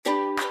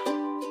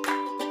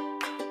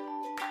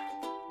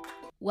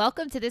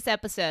Welcome to this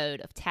episode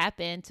of Tap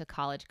Into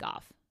College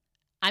Golf.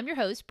 I'm your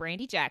host,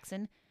 Brandy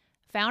Jackson,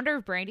 founder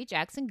of Brandy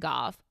Jackson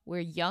Golf, where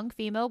young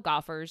female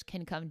golfers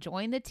can come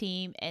join the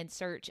team in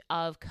search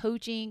of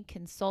coaching,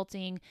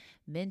 consulting,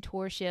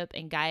 mentorship,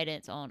 and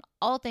guidance on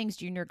all things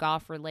junior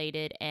golf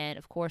related and,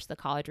 of course, the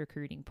college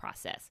recruiting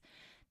process.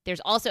 There's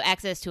also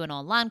access to an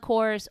online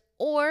course,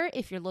 or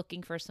if you're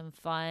looking for some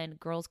fun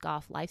girls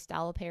golf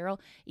lifestyle apparel,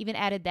 even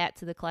added that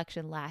to the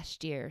collection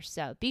last year.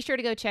 So be sure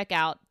to go check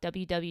out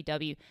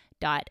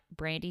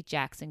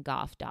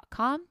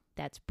www.brandyjacksongolf.com.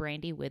 That's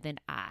Brandy with an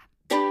I.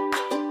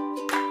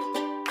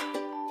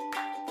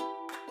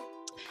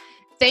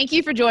 Thank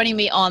you for joining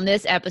me on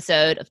this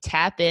episode of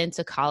Tap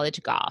Into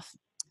College Golf.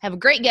 I have a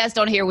great guest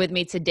on here with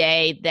me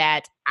today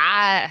that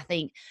I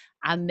think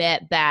I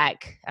met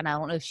back, and I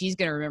don't know if she's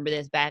going to remember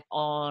this, back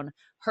on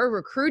her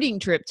recruiting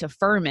trip to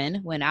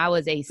Furman when I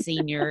was a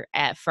senior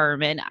at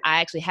Furman.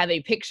 I actually have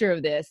a picture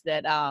of this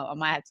that I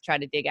might have to try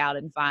to dig out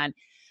and find.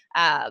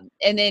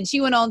 And then she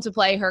went on to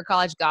play her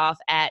college golf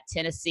at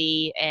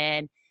Tennessee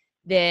and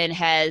then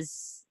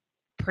has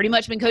pretty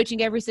much been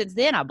coaching ever since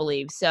then, I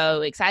believe. So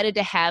excited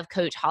to have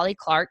Coach Holly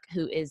Clark,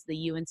 who is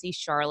the UNC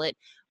Charlotte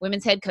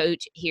women's head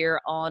coach,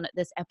 here on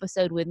this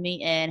episode with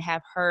me and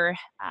have her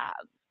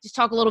just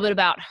talk a little bit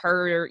about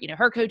her,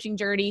 her coaching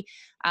journey.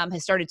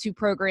 Has started 2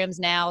 programs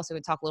now. So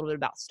we talk a little bit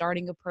about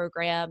starting a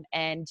program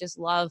and just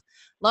love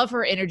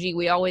her energy.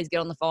 We always get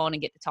on the phone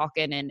and get to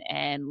talking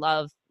and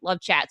love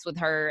chats with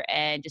her,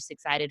 and just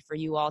excited for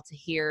you all to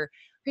hear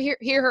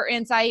her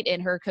insight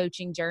and her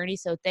coaching journey.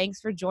 So thanks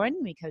for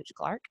joining me, Coach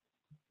Clark.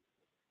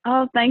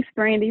 Oh, thanks,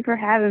 Brandy, for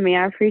having me.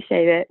 I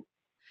appreciate it.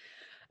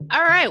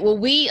 All right. Well,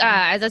 we,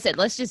 as I said,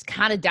 let's just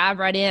kind of dive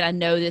right in. I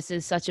know this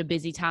is such a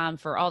busy time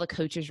for all the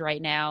coaches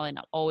right now, and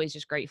I'm always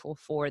just grateful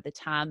for the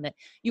time that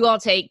you all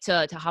take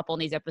to hop on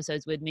these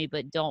episodes with me,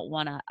 but don't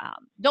want to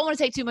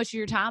take too much of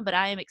your time. But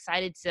I am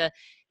excited to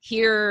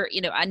hear,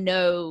 I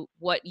know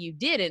what you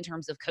did in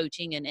terms of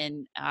coaching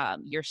and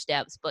your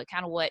steps, but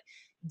kind of what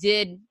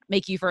did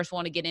make you first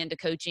want to get into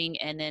coaching,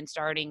 and then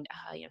starting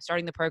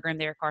the program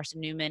there at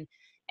Carson Newman.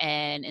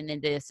 And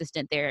then the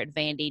assistant there at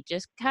Vandy.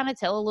 Just kind of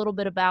tell a little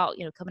bit about,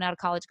 coming out of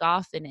college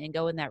golf and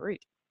going that route.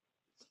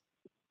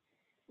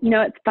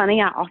 It's funny.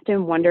 I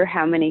often wonder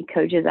how many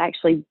coaches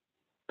actually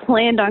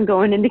planned on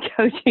going into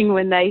coaching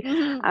when they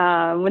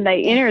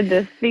entered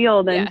this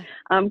field. And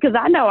because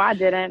I know I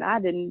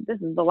didn't. This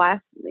is the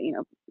last,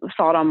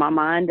 thought on my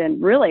mind. And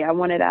really, I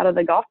wanted out of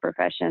the golf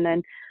profession.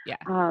 And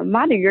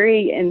my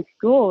degree in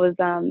school was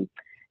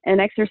in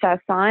exercise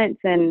science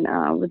and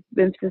with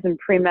emphasis in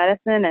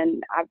pre-medicine,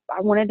 and I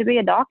wanted to be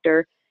a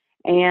doctor.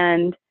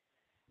 And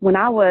when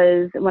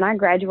I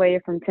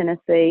graduated from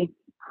Tennessee,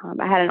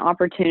 I had an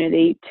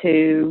opportunity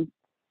to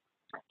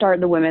start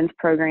the women's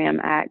program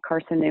at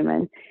Carson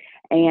Newman.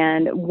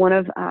 And one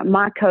of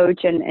my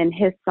coach and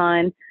his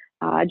son,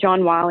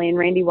 John Wiley and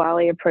Randy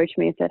Wiley, approached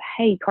me and said,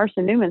 "Hey,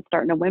 Carson Newman's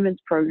starting a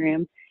women's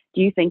program.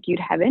 Do you think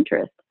you'd have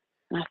interest?"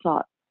 And I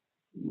thought,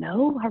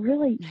 no, I'm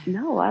going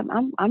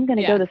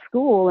to go to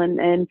school and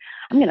I'm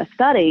going to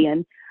study.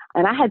 And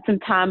I had some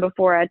time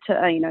before I took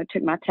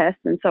my test.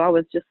 And so I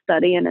was just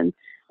studying, and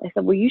they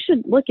said, well, you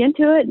should look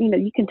into it.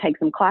 You can take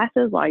some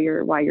classes while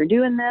you're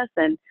doing this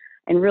and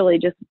really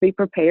just be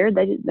prepared.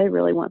 They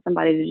really want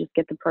somebody to just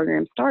get the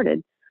program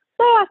started.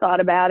 So I thought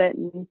about it,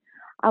 and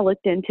I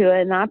looked into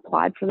it, and I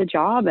applied for the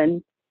job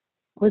and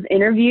was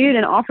interviewed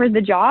and offered the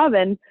job.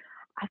 And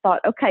I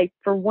thought, okay,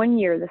 for 1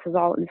 year, this is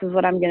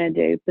what I'm going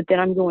to do, but then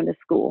I'm going to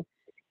school.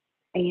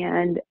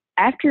 And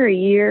after a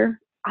year,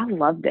 I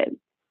loved it.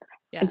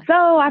 Yeah. And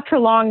so I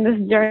prolonged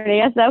this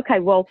journey. I said, okay,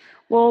 well,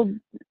 we'll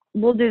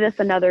do this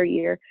another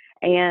year,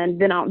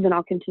 and then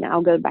I'll continue.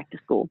 I'll go back to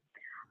school.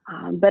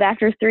 But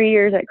after 3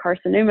 years at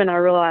Carson Newman, I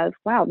realized,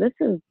 wow, this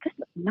is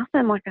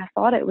nothing like I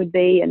thought it would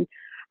be. And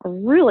I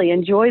really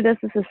enjoy this.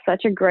 This is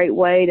such a great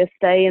way to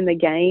stay in the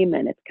game,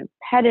 and it's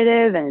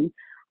competitive, and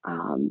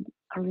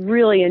I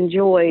really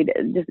enjoyed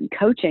just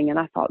coaching, and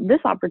I thought this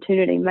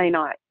opportunity may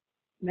not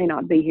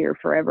be here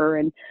forever,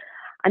 and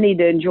I need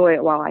to enjoy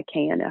it while I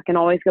can. I can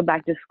always go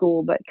back to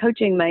school, but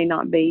coaching may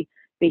not be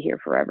here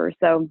forever.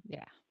 So,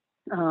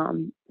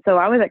 so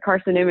I was at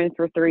Carson Newman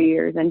for 3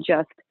 years and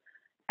just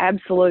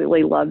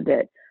absolutely loved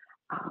it.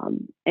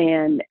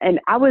 And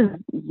I was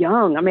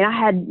young. I mean, I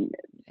had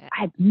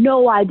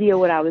no idea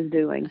what I was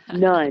doing,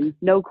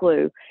 no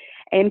clue.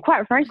 And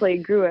quite frankly,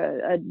 it grew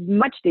a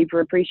much deeper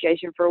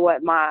appreciation for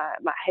what my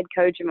head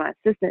coach and my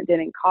assistant did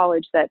in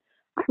college, that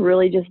I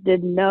really just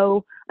didn't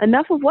know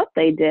enough of what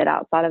they did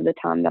outside of the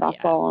time that I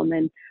saw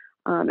them.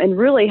 And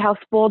really how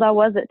spoiled I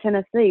was at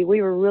Tennessee.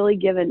 We were really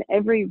given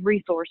every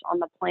resource on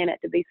the planet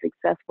to be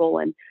successful.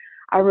 And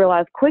I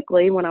realized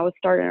quickly when I was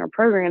starting our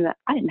program that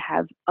I didn't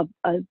have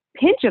a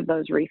pinch of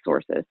those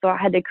resources. So I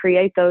had to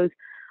create those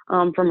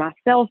for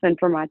myself and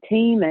for my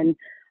team, and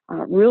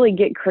really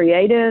get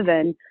creative.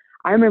 And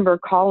I remember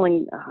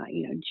calling,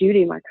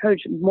 Judy, my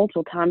coach,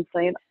 multiple times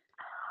saying,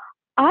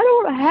 I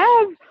don't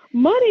have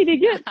money to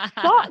get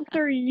socks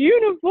or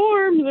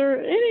uniforms or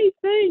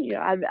anything.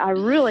 I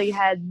really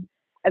had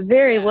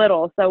very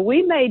little. So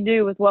we made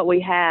do with what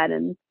we had.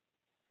 And,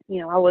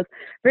 I was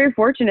very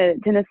fortunate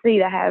at Tennessee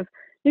to have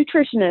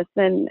nutritionists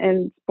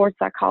and sports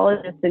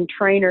psychologists and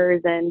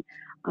trainers and,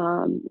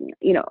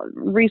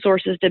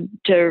 resources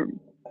to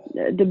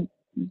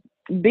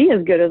be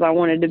as good as I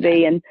wanted to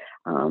be. And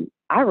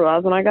I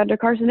realized when I got to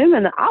Carson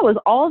Newman that I was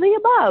all the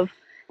above.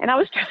 And I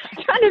was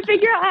trying to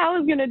figure out how I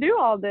was going to do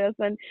all this,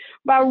 and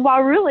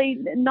while really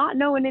not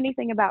knowing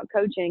anything about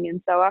coaching.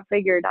 And so I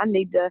figured I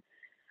need to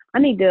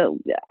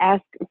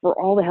ask for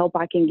all the help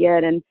I can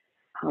get. And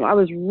I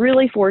was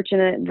really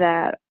fortunate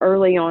that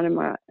early on in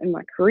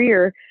my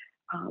career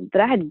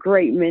that I had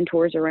great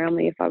mentors around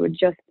me if I would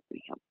just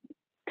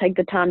take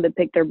the time to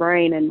pick their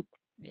brain. And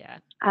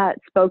I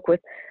spoke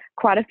with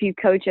quite a few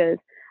coaches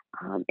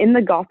in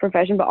the golf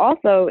profession, but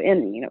also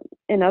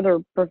in other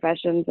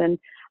professions and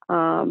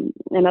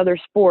in other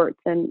sports.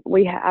 And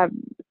I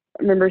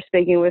remember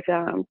speaking with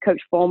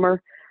Coach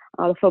Fulmer,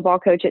 the football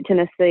coach at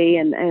Tennessee,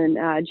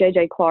 and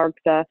J.J. Clark,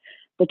 the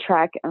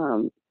track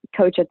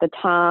coach at the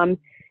time,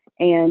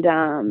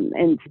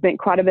 and spent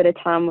quite a bit of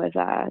time with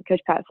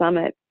Coach Pat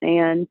Summitt.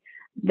 And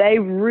they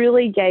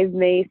really gave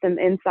me some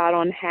insight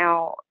on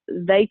how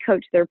they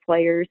coach their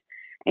players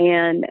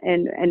and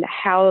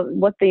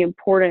what the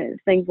important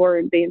things were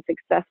in being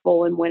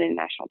successful and winning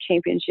national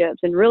championships,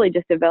 and really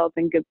just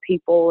developing good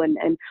people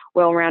and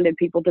well-rounded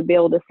people to be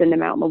able to send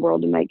them out in the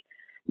world to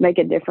make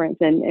a difference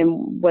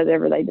in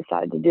whatever they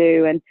decided to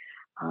do. And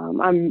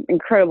I'm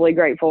incredibly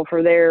grateful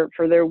for their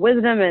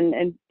wisdom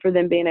and for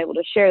them being able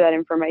to share that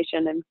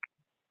information.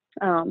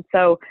 And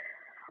so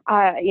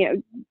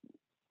I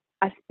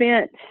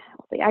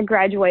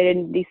graduated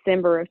in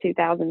December of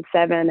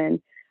 2007,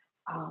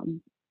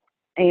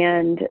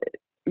 and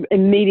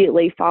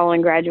immediately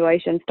following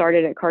graduation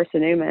started at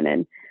Carson Newman,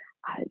 and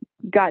I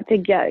got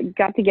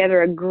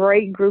together a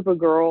great group of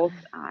girls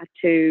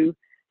to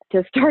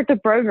start the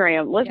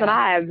program. Listen,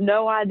 I have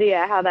no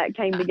idea how that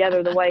came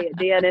together the way it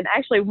did. And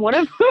actually one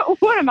of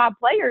my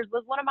players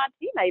was one of my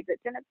teammates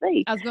at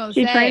Tennessee. I was going to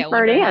say, she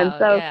transferred in.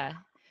 It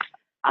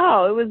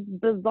was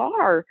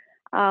bizarre.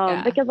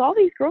 Because all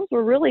these girls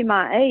were really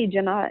my age,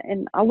 and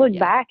I look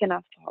back and I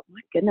thought,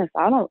 my goodness,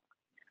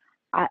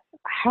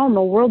 how in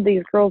the world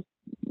these girls,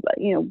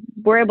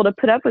 were able to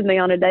put up with me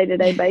on a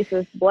day-to-day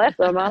basis. Bless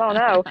them. I don't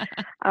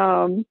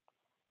know.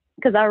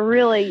 Because I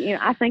really,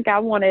 I think I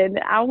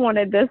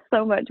wanted this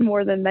so much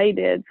more than they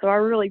did. So I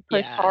really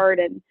pushed hard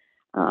and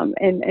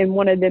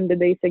wanted them to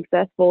be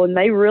successful. And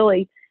they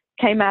really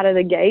came out of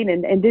the gate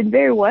and did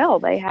very well.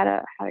 They had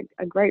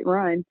a great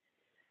run.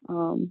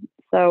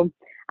 So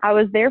I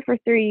was there for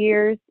 3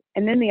 years,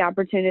 and then the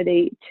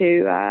opportunity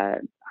to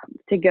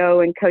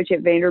go and coach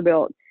at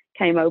Vanderbilt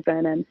came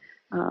open.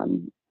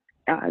 And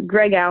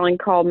Greg Allen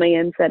called me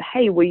and said,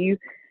 "Hey, will you?"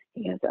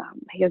 He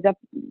goes,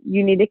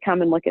 "You need to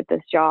come and look at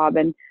this job."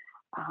 And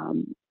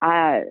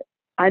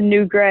I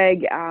knew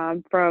Greg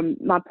from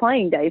my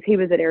playing days. He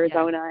was at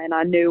Arizona, and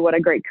I knew what a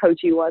great coach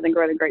he was and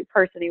what a great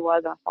person he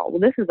was. I thought, well,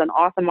 this is an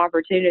awesome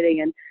opportunity.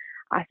 And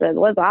I said,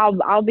 "Listen,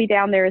 I'll be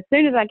down there as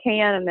soon as I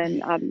can, and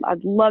then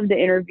I'd love to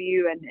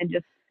interview and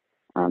just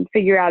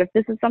figure out if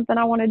this is something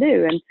I want to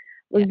do." And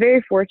was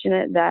very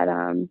fortunate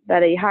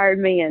that he hired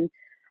me. And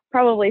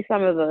probably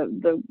some of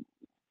the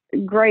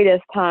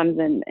greatest times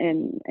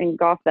in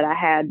golf that I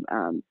had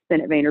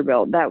spent at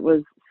Vanderbilt. That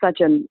was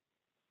such an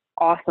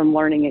awesome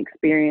learning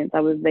experience. I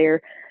was there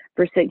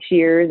for 6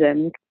 years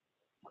and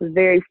was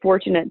very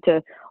fortunate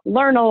to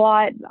learn a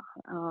lot,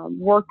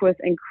 work with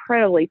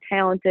incredibly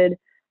talented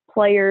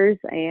players,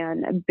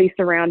 and be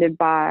surrounded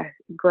by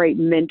great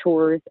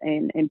mentors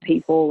and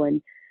people,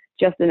 and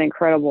just an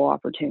incredible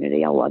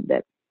opportunity. I loved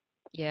it.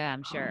 Yeah,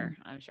 I'm sure.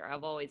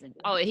 I've always,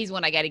 he's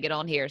one I got to get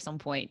on here at some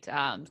point.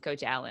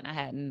 Coach Allen, I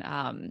hadn't,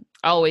 I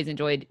always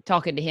enjoyed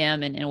talking to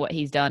him and what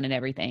he's done and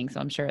everything. So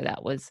I'm sure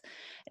that was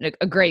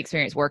a great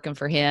experience working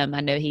for him.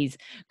 I know he's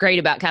great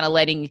about kind of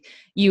letting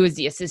you as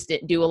the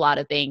assistant do a lot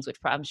of things, which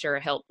I'm sure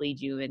helped lead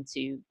you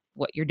into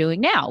what you're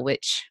doing now,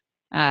 which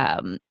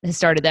has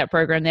started that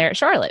program there at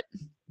Charlotte.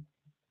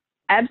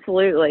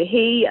 Absolutely.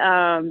 He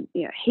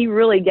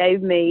really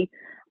gave me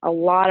a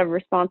lot of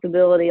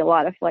responsibility, a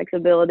lot of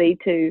flexibility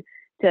to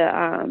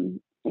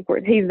of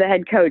course he's the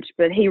head coach,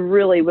 but he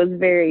really was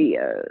very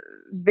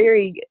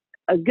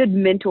a good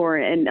mentor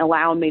and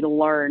allowing me to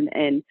learn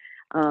and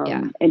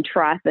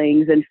try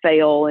things and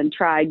fail and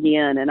try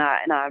again. And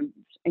I'm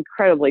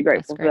incredibly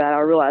grateful for that. I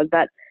realized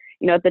that,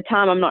 at the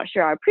time, I'm not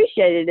sure I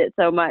appreciated it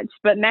so much,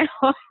 but now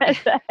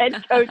as a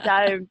head coach,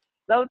 I am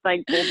so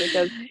thankful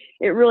because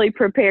it really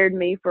prepared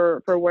me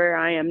for where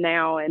I am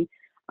now. And,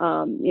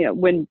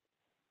 when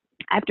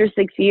after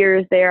 6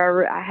 years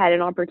there, I had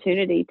an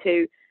opportunity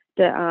to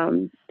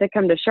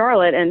come to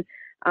Charlotte, and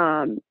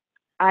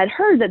I'd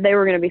heard that they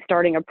were going to be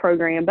starting a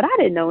program, but I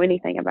didn't know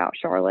anything about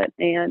Charlotte.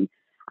 And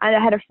I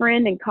had a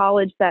friend in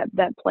college that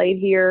played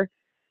here,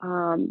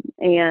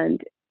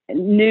 and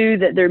knew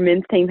that their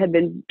men's team had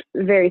been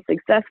very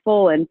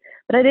successful,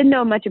 but I didn't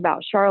know much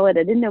about Charlotte.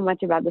 I didn't know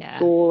much about the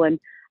school, and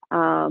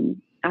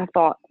I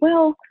thought,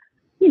 well,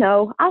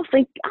 I'll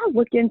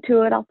look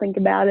into it. I'll think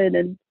about it.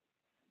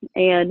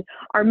 And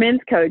our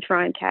men's coach,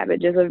 Ryan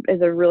Cabbage,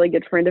 is a really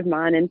good friend of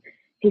mine. And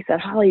he said,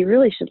 Holly, you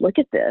really should look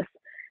at this.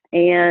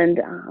 And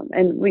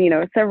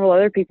several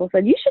other people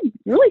said, you should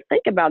really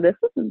think about this.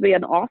 This would be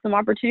an awesome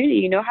opportunity.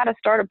 You know how to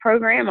start a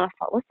program. I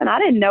thought, listen, I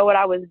didn't know what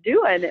I was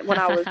doing when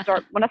I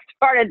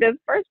started this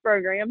first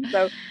program.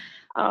 So,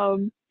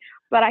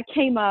 but I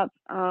came up,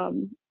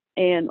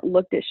 and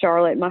looked at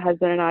Charlotte. My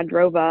husband and I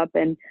drove up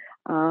and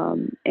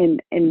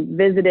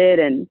visited,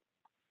 and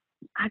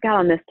I got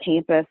on this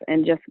campus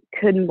and just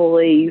couldn't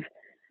believe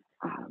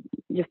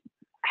just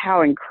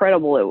how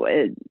incredible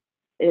it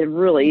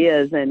really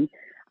is. And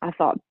I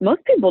thought,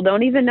 most people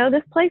don't even know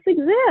this place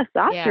exists.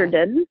 I sure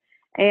didn't.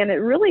 And it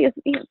really is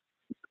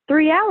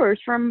 3 hours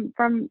from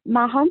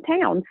my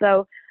hometown.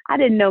 So I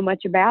didn't know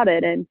much about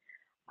it. And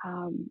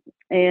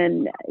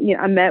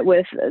I met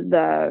with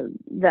the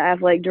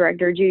athletic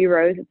director, Judy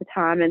Rose, at the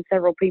time, and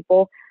several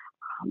people,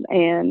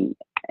 and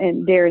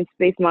Darren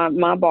Spieth,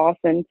 my boss,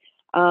 and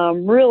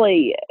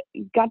really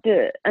got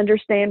to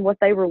understand what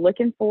they were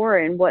looking for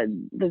and what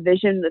the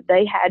vision that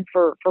they had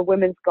for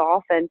women's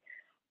golf. And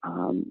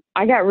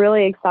I got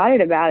really excited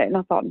about it, and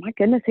I thought, my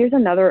goodness, here's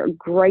another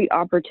great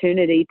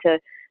opportunity to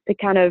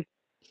kind of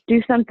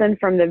do something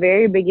from the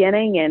very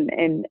beginning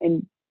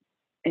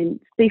and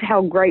see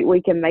how great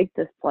we can make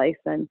this place.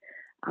 And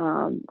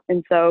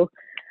so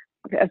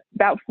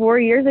about 4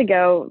 years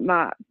ago,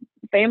 my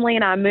family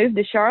and I moved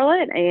to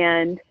Charlotte,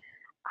 and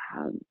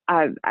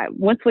I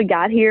once we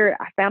got here,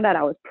 I found out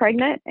I was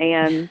pregnant,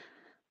 and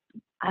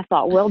I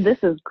thought, well, this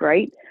is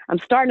great. I'm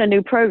starting a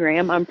new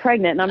program. I'm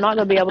pregnant, and I'm not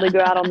going to be able to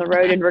go out on the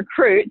road and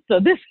recruit. So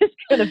this is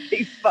going to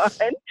be fun.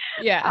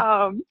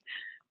 Yeah.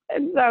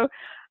 And so,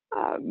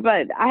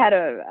 but I had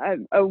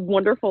a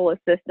wonderful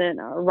assistant,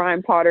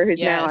 Ryan Potter, who's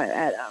now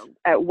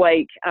at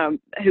Wake,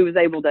 who was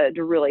able to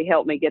really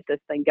help me get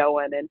this thing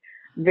going, and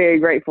very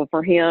grateful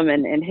for him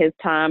and his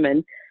time.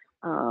 And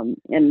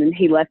then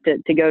he left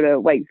it to go to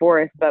Wake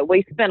Forest. But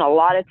we spent a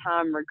lot of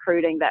time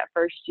recruiting that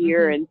first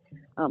year, and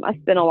I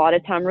spent a lot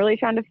of time really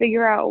trying to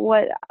figure out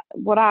what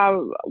I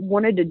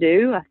wanted to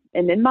do.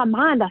 And in my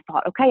mind, I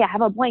thought, okay, I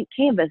have a blank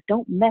canvas.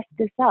 Don't mess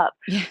this up.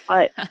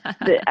 But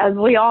as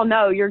we all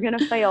know, you're going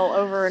to fail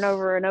over and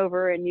over and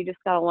over, and you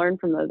just got to learn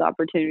from those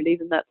opportunities.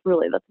 And that's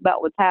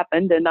about what's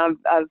happened. And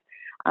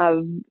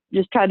I've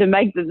just tried to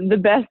make the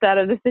best out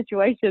of the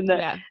situation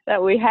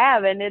that we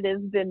have, and it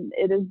has been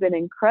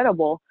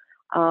incredible.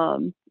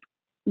 I'd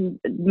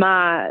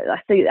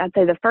say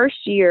the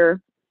first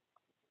year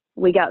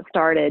we got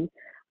started,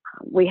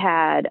 we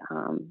had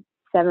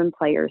 7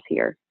 players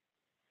here,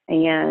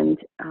 and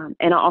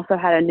I also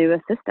had a new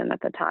assistant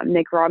at the time.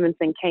 Nick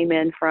Robinson came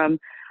in from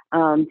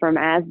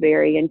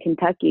Asbury in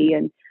Kentucky,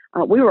 and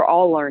we were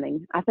all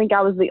learning. I think I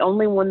was the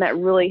only one that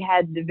really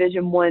had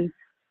Division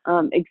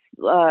I,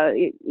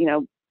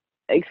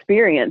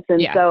 experience,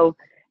 and so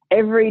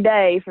every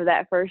day for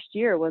that first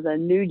year was a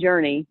new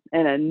journey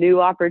and a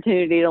new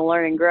opportunity to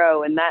learn and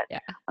grow. And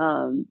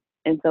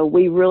and so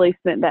we really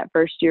spent that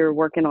first year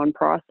working on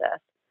process.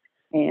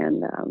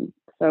 And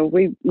so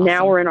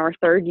now we're in our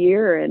 3rd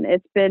year, and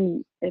it's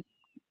been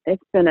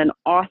an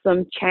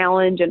awesome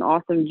challenge and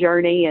awesome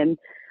journey. And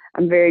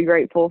I'm very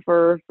grateful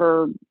for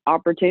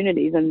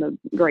opportunities and the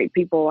great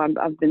people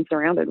I've been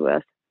surrounded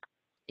with.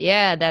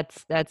 Yeah,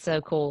 that's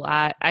so cool.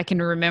 I can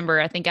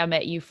remember, I think I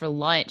met you for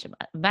lunch.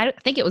 I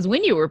think it was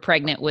when you were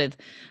pregnant with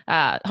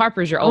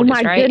Harper's your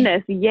oldest, right? Oh my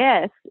goodness,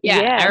 yes.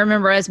 Yeah, I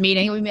remember us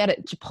meeting. We met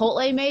at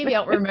Chipotle, maybe. I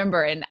don't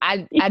remember. And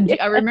I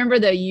remember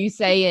though you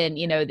saying,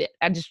 that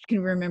I just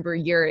can remember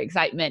your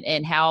excitement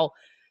and how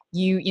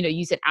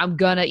you said, I'm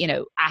gonna,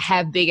 I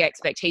have big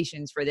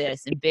expectations for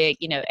this, and big,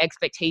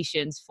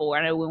 expectations for,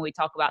 I know when we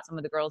talk about some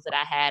of the girls that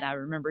I had, I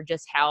remember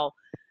just how,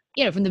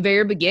 from the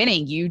very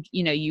beginning,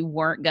 you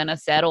weren't going to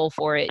settle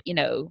for it,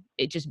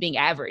 it just being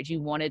average.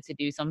 You wanted to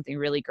do something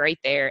really great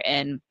there.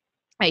 And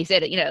like you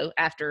said,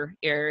 after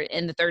you're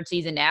in the 3rd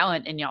season now,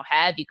 and you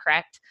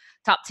cracked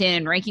top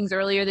 10 rankings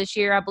earlier this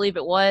year, I believe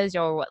it was.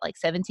 Y'all were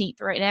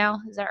 17th right now?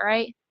 Is that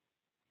right?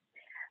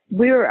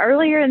 We were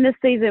earlier in this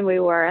season.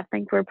 I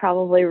think we're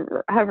probably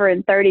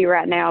hovering 30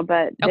 right now,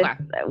 but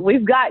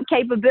we've got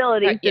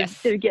capabilities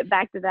to get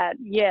back to that.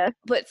 Yes.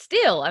 But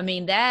still, I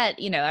mean, that,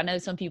 I know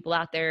some people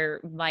out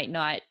there might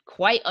not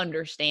quite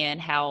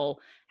understand how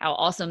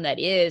awesome that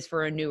is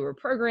for a newer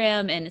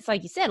program. And it's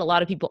like you said, a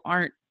lot of people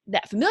aren't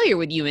that familiar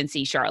with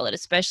UNC Charlotte,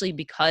 especially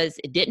because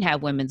it didn't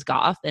have women's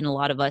golf. And a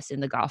lot of us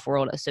in the golf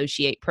world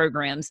associate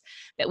programs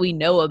that we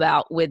know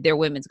about with their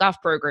women's golf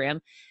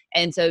program.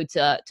 And so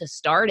to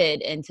start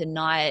it and to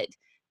not,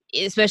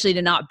 especially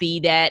to not be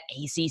that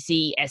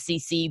ACC,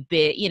 SEC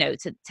bit,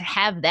 to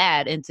have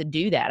that and to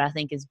do that, I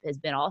think has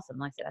been awesome.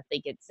 Like I said, I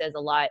think it says a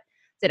lot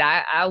that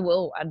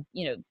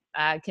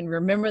I can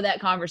remember that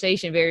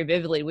conversation very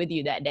vividly with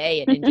you that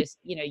day. And just,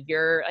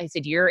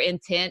 your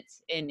intent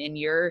and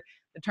your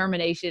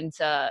determination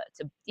to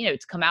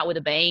come out with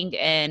a bang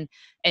and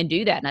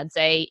do that. And I'd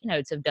say,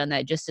 to have done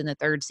that just in the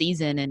 3rd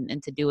season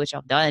and to do what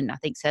y'all done, I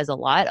think says a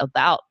lot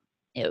about,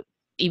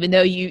 even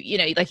though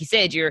like you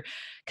said, you're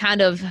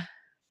kind of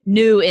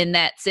new in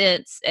that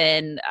sense,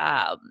 and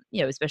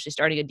especially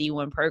starting a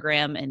D1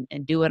 program and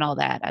doing all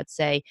that, I'd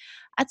say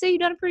you've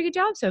done a pretty good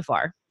job so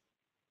far.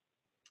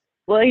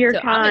 Well, you're So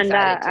kind.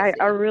 I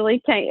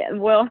really can't.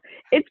 Well,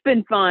 it's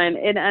been fun,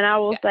 and I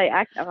will say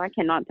I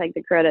cannot take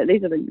the credit.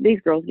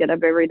 These girls get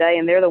up every day,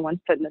 and they're the ones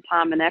putting the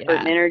time and effort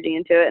and energy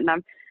into it. And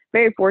I'm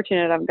very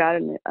fortunate. I've got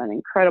an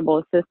incredible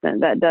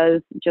assistant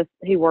that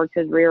he works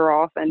his rear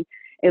off and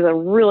is a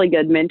really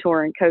good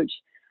mentor and coach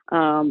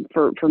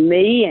for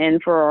me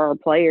and for our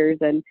players.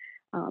 And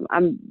I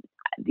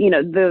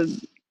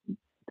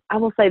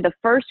will say the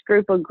first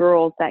group of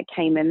girls that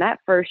came in that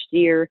first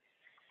year,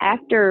 at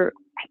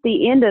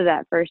the end of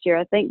that first year,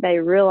 I think they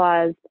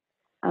realized,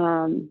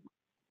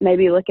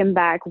 maybe looking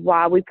back,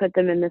 why we put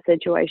them in the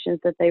situations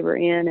that they were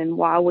in, and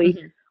why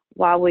we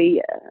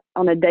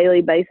on a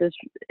daily basis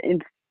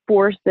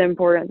enforce the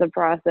importance of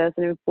process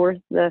and enforce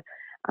we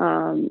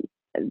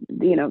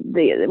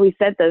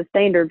set the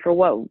standard for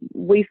what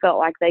we felt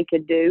like they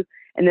could do,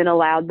 and then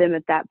allowed them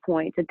at that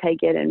point to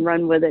take it and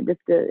run with it,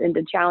 and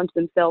to challenge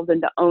themselves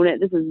and to own it.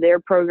 This is their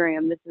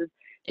program. This is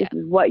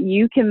what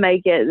you can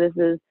make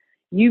it.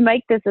 You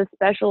make this as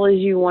special as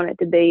you want it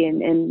to be,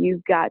 and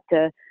you've got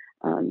to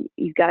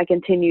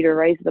continue to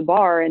raise the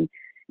bar. And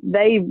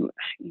they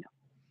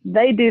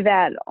do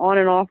that on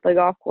and off the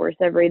golf course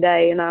every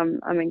day, and I'm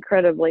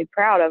incredibly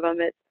proud of them.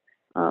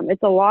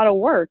 It's a lot of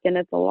work, and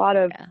it's a lot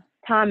of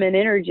time and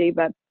energy.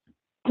 But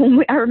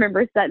I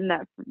remember setting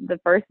the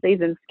first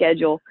season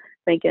schedule,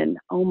 thinking,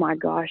 oh my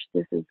gosh,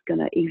 this is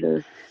gonna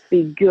either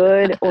be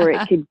good or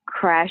it could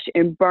crash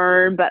and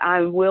burn, but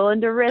I'm willing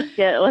to risk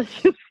it. Let's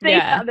just see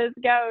how this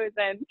goes.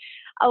 And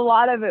a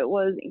lot of it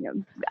was,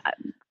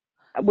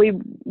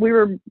 we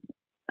were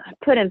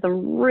put in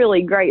some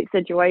really great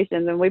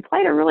situations, and we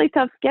played a really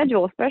tough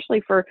schedule,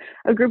 especially for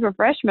a group of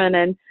freshmen.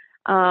 And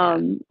I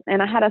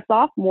had a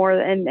sophomore,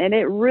 and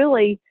it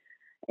really,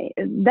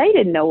 they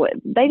didn't know what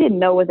they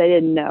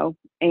didn't know.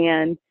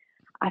 And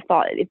I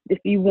thought, if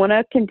you want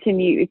to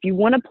continue, if you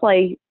want to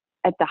play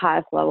at the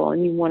highest level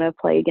and you want to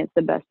play against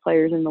the best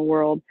players in the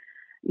world,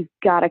 you've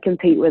got to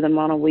compete with them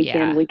on a week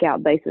in, week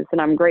out basis. And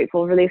I'm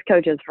grateful for these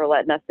coaches for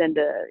letting us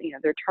into,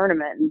 their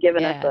tournament and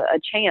giving us a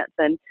chance.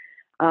 And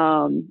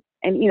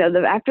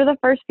after the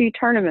first few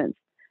tournaments,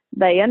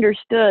 they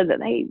understood that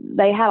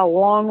they had a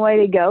long way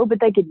to go, but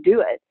they could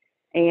do it.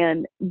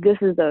 And this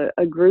is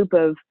a group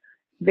of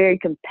very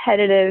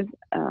competitive,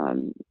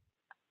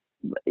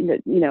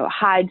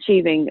 high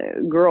achieving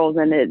girls,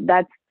 and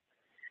that's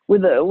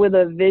with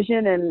a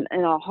vision and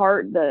a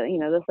heart,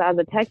 the size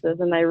of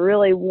Texas, and they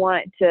really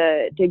want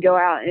to go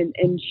out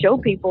and show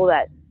people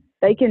that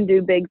they can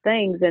do big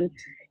things. And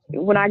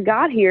when I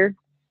got here,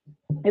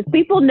 if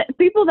people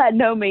that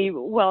know me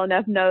well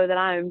enough know that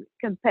I'm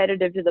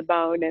competitive to the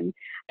bone,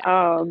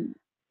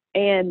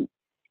 and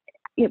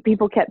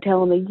people kept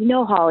telling me,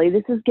 Holly,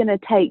 this is going to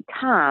take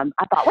time.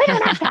 I thought, we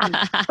don't have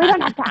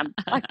time.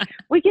 Like,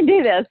 we can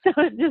do this.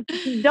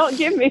 Just don't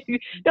tell me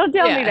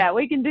that.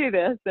 We can do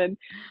this. And,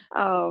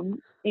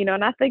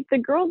 and I think the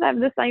girls have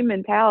the same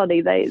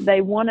mentality.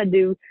 They want to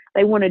do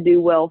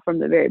well from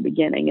the very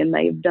beginning, and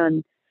they've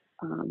done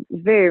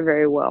very,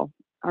 very well.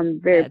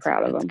 I'm very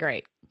proud of them. That's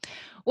great.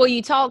 Well,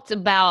 you talked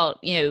about,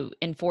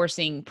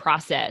 enforcing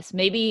process.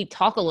 Maybe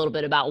talk a little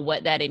bit about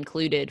what that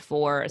included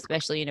for,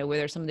 especially,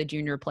 whether some of the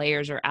junior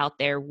players are out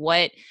there.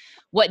 What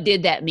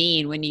did that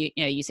mean when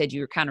you said you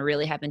were kind of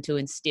really having to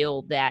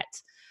instill that,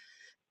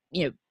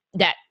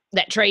 that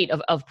trait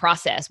of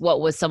process?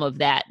 What was some of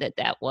that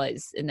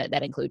was, and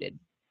that included?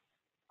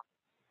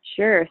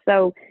 Sure.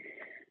 So,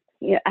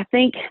 I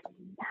think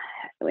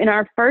in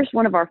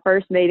one of our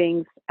first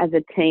meetings as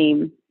a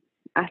team,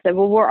 I said,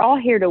 well, we're all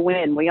here to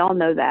win. We all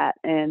know that,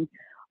 and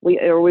we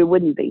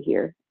wouldn't be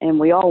here, and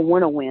we all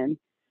want to win.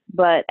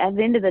 But at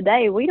the end of the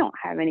day, we don't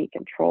have any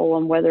control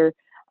on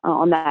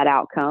on that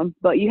outcome,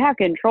 but you have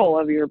control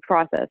over your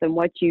process and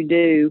what you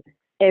do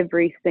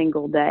every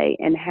single day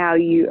and how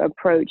you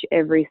approach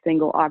every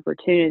single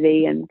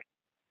opportunity. And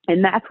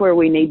that's where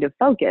we need to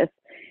focus.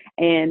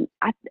 And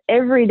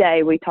every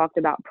day we talked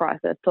about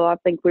process, so I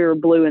think we were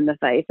blue in the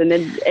face. And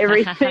then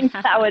everything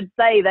I would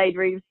say, they'd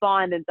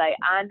respond and say,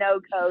 I know,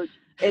 Coach,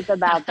 it's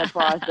about the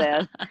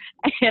process.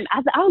 And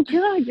I said, oh,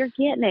 good, you're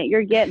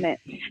getting it.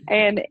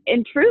 And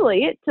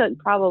truly, it took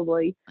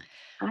probably,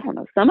 I don't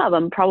know, some of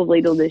them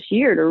probably till this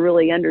year to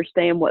really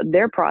understand what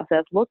their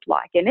process looked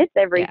like. And it's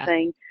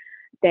everything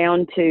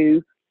down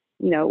to,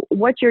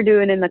 what you're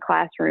doing in the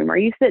classroom. Are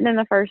you sitting in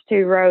the first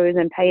two rows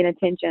and paying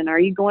attention? Are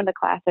you going to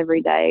class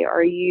every day?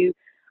 Are you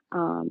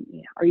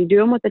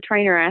doing what the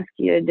trainer asks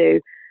you to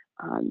do?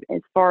 As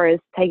far as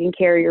taking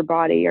care of your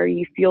body, are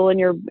you fueling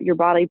your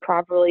body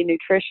properly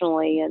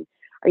nutritionally? And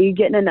are you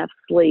getting enough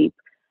sleep?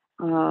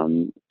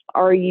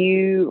 Are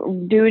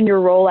you doing your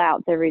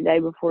rollouts every day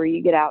before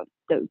you get out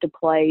to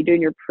play,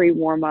 doing your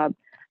pre-warm-up? I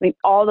mean,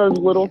 all those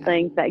little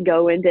things that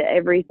go into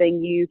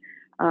everything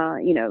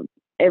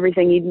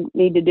everything you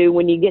need to do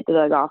when you get to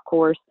the golf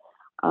course.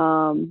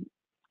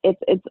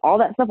 It's all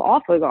that stuff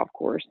off the golf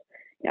course.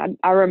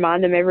 I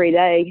remind them every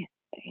day,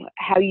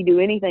 how you do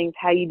anything is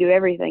how you do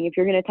everything. If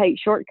you're going to take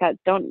shortcuts,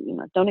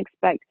 don't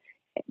expect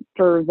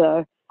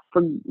for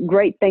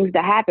great things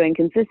to happen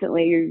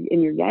consistently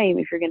in your game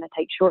if you're going to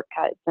take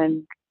shortcuts.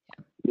 And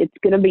it's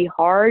going to be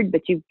hard,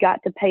 but you've got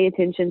to pay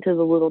attention to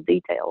the little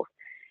details.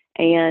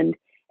 And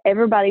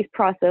everybody's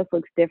process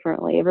looks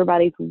differently.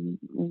 Everybody's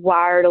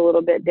wired a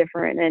little bit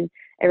different, and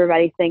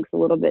everybody thinks a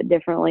little bit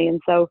differently.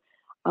 And so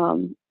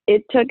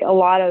it took a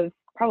lot of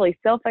probably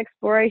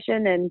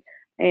self-exploration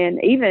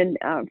and even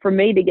for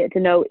me to get to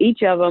know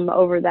each of them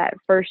over that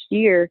first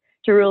year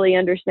to really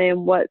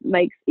understand what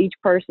makes each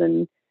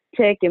person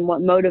tick and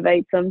what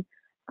motivates them,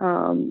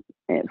 and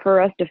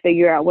for us to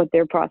figure out what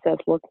their process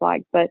looks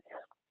like. But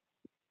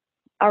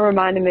I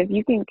remind them, if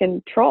you can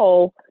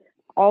control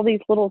all these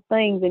little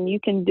things and you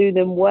can do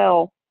them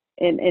well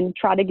and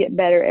try to get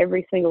better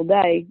every single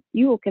day,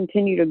 you will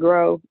continue to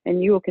grow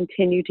and you will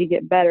continue to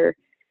get better,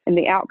 and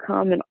the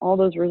outcome and all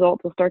those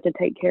results will start to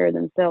take care of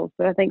themselves.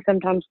 But I think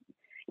sometimes,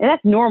 and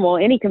that's normal,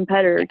 any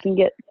competitor can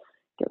get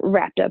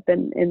wrapped up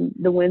in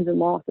the wins and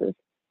losses.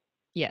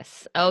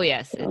 Yes. Oh,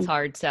 yes. It's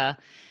hard to,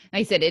 like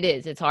I said,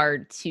 it's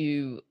hard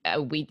to,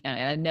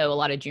 I know a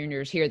lot of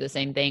juniors hear the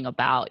same thing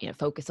about,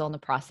 focus on the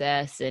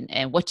process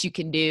and what you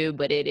can do,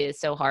 but it is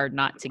so hard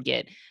not to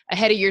get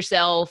ahead of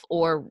yourself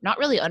or not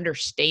really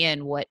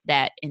understand what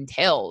that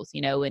entails,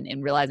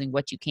 and realizing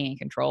what you can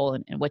control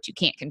and what you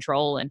can't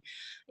control. And,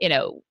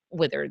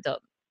 whether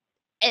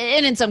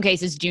and in some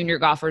cases, junior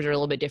golfers are a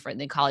little bit different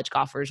than college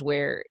golfers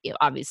where,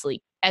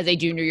 obviously, as a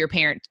junior, your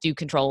parents do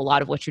control a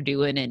lot of what you're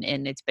doing,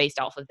 and it's based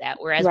off of that.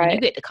 Whereas when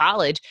you get to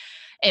college,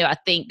 I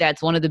think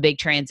that's one of the big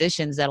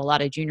transitions that a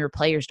lot of junior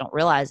players don't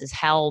realize is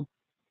how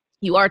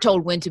you are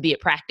told when to be at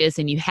practice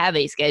and you have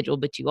a schedule,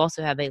 but you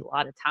also have a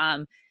lot of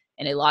time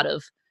and a lot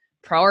of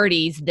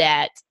priorities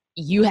that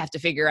you have to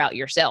figure out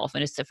yourself.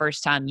 And it's the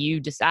first time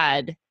you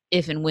decide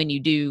if and when you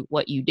do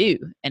what you do.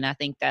 And I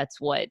think that's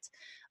what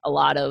a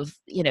lot of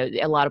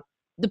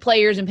the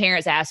players and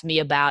parents ask me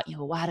about,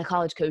 why do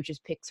college coaches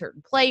pick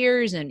certain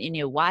players and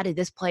why did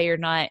this player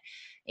not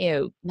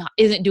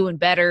isn't doing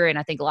better? And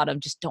I think a lot of them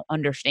just don't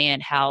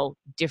understand how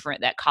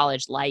different that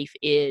college life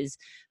is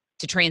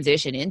to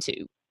transition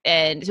into.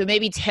 And so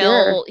maybe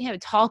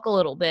talk a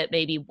little bit,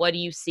 maybe what do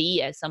you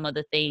see as some of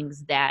the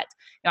things that,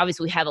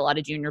 obviously we have a lot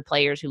of junior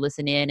players who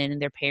listen in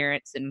and their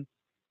parents, and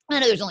I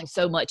know there's only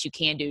so much you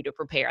can do to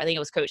prepare. I think it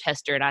was Coach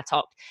Hester and I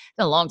talked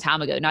a long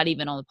time ago, not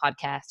even on the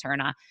podcast. Her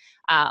and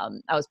I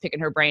was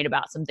picking her brain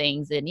about some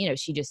things, and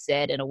she just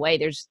said, in a way,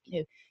 there's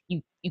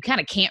you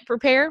kind of can't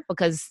prepare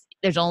because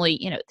there's only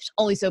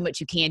so much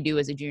you can do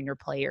as a junior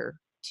player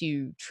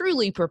to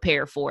truly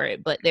prepare for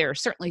it. But there are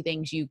certainly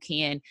things you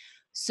can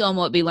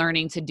somewhat be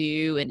learning to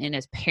do, and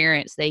as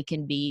parents, they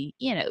can be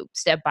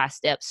step by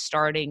step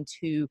starting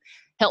to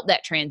help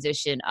that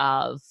transition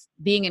of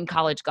being in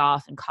college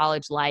golf and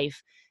college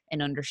life,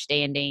 and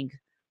understanding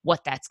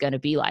what that's going to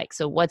be like.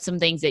 So what's some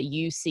things that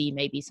you see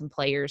maybe some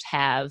players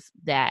have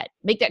that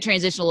make that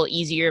transition a little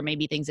easier,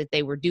 maybe things that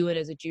they were doing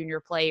as a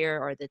junior player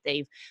or that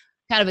they've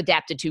kind of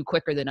adapted to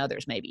quicker than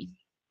others maybe?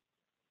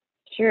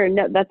 Sure.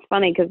 No, that's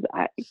funny because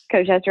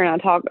Coach Hester and I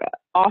talk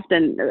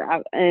often,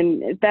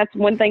 and that's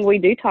one thing we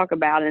do talk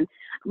about, and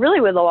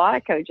really with a lot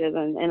of coaches,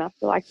 and I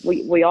feel like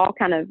we all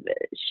kind of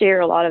share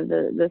a lot of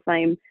the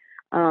same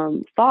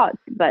thoughts.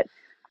 But,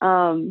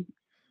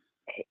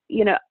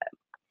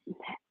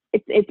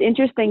 it's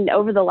interesting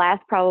over the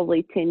last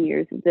probably 10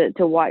 years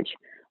to watch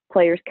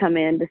players come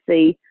in to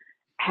see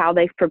how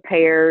they've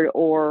prepared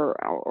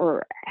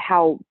or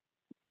how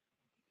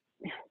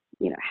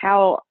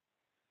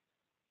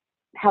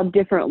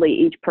differently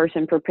each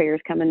person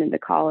prepares coming into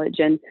college.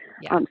 And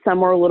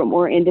some are a little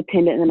more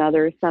independent than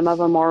others. Some of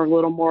them are a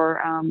little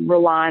more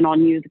relying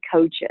on you, the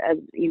coach, as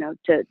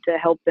to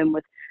help them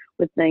with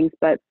things.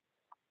 But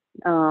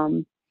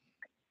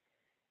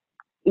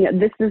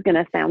this is going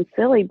to sound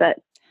silly, but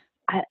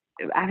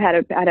I had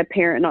a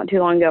parent not too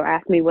long ago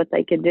ask me what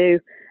they could do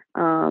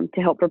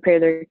to help prepare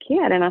their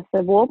kid, and I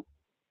said, "Well,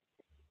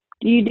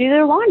 do you do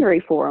their laundry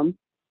for them?"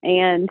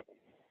 And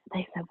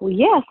they said, "Well,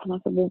 yes." And I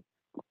said, "Well,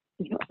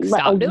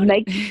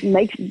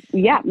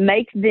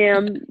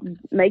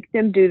 make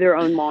them do their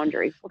own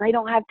laundry." Well, they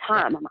don't have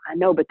time. I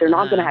know, but they're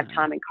not going to have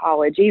time in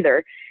college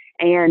either.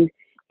 And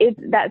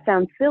that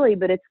sounds silly,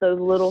 but it's those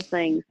little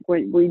things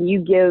when you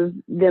give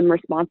them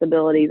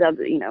responsibilities of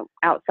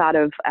outside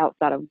of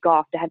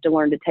golf to have to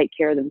learn to take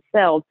care of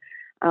themselves.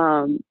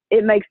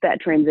 It makes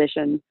that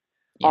transition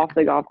off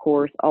the golf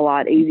course a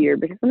lot easier,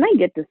 because when they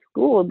get to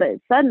school, but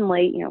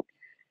suddenly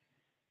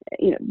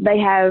they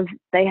have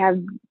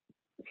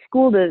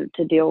school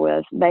to deal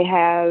with. They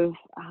have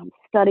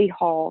study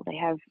hall. They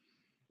have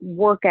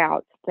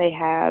workouts. They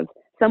have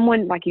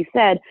someone, like you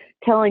said,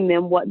 telling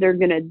them what they're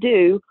going to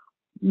do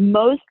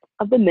most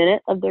of the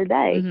minute of their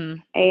day.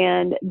 Mm-hmm.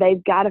 And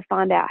they've got to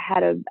find out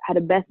how to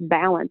best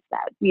balance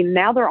that.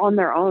 Now they're on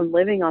their own,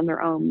 living on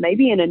their own,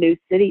 maybe in a new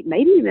city,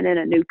 maybe even in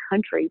a new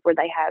country where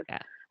they have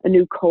a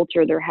new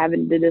culture. They're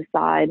having to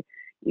decide,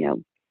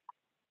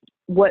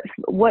 what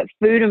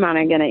food am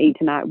I going to eat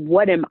tonight?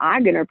 What am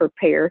I going to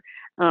prepare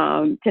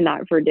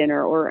tonight for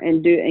dinner,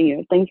 and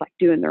do things like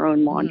doing their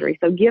own laundry.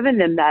 So giving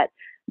them that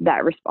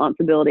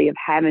responsibility of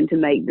having to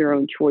make their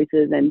own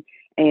choices and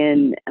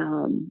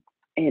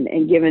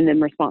giving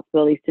them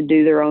responsibilities to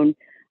do their own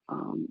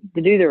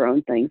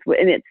things.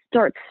 And it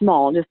starts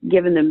small, just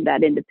giving them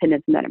that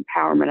independence and that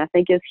empowerment, I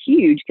think, is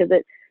huge, because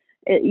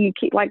you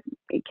keep, like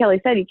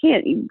Kelly said, you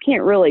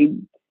can't really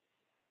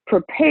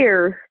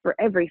prepare for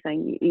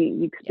everything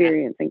you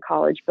experience in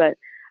college, but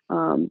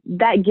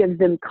that gives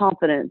them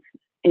confidence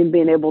in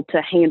being able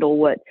to handle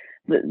what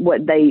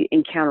they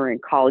encounter in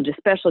college,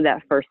 especially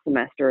that first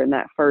semester and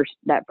that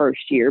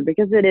first year,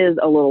 because it is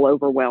a little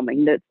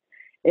overwhelming.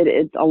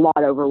 It's a lot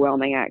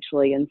overwhelming,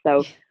 actually. And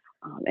so,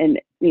 and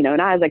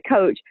I, as a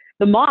coach,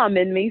 the mom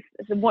in me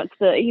wants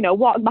to,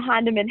 walk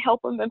behind them and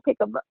help them and pick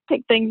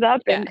things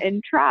up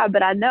and try.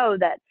 But I know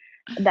that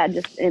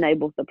just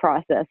enables the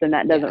process, and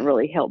that doesn't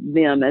really help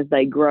them as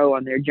they grow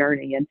on their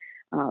journey.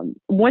 And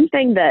one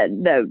thing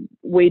that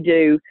we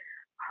do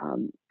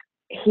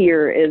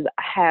here is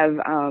have,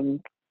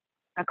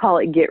 I call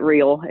it Get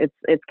Real.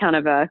 It's kind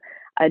of a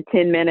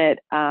 10-minute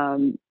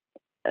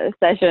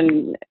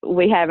session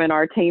we have in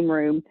our team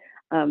room,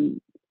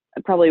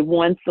 probably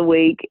once a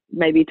week,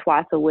 maybe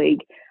twice a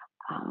week,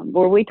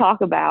 where we talk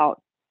about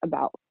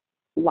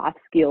life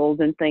skills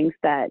and things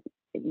that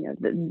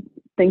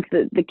things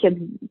that the kids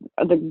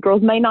or the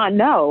girls may not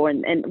know,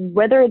 and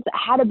whether it's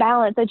how to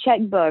balance a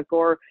checkbook,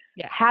 or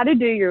how to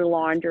do your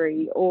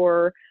laundry,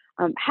 or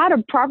how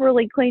to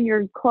properly clean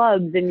your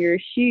clubs and your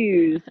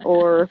shoes,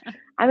 or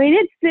I mean,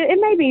 it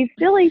may be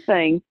silly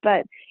things,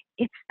 but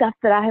it's stuff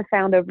that I have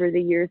found over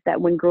the years that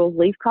when girls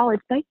leave college,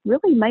 they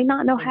really may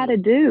not know how to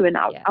do. And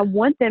I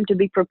want them to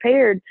be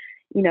prepared,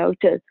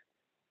 to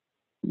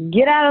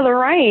get out of the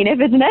rain if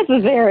it's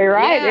necessary,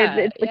 right?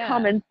 It's the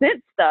common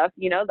sense stuff.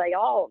 They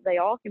all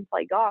can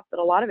play golf, but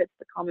a lot of it's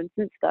the common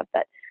sense stuff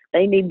that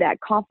they need that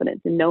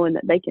confidence in knowing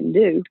that they can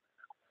do.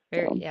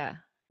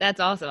 That's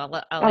awesome.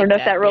 I don't know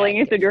if that really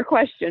answered your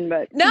question,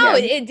 but no,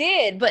 it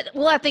did. But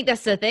I think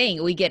that's the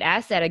thing. We get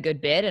asked that a good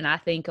bit, and I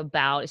think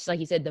about, it's like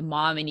you said, the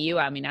mom and you.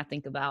 I mean, I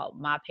think about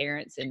my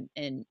parents, and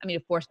I mean,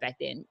 of course, back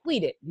then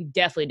we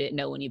definitely didn't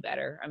know any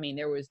better. I mean,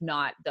 there was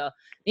not the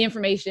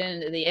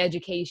information, the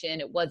education.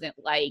 It wasn't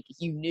like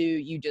you knew,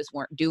 you just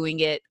weren't doing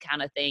it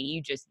kind of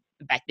thing.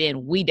 Back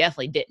then, we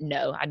definitely didn't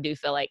know. I do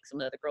feel like some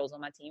of the girls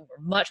on my team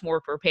were much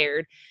more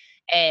prepared,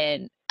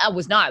 and I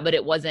was not, but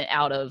it wasn't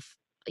out of,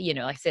 like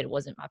I said, it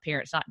wasn't my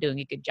parents not doing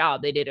a good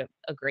job. They did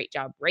a great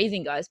job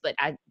raising us, but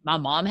my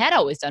mom had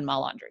always done my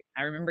laundry.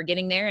 I remember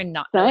getting there and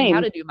not knowing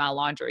how to do my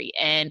laundry.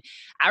 And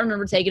I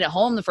remember taking it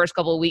home the first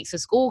couple of weeks of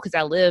school, because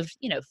I lived,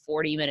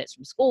 40 minutes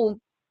from school,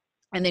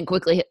 and then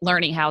quickly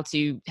learning how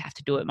to have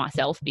to do it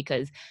myself,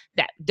 because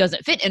that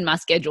doesn't fit in my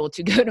schedule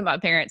to go to my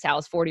parents'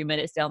 house 40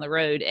 minutes down the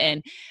road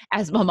and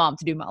ask my mom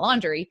to do my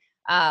laundry.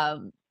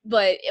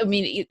 But I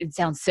mean, it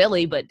sounds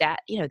silly, but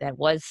that's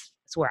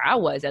where I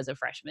was as a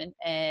freshman.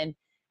 And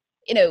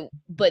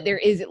but there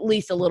is at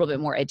least a little bit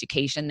more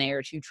education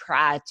there to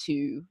try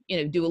to,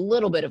 do a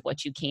little bit of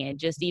what you can,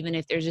 just even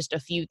if there's just a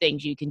few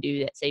things you can do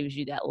that saves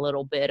you that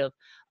little bit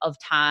of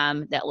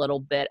time, that little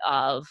bit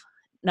of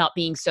not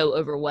being so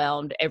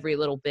overwhelmed. Every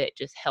little bit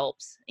just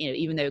helps,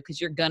 even though,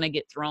 because you're going to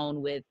get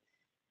thrown with,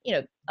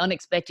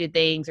 unexpected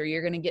things, or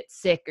you're going to get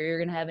sick, or you're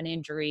going to have an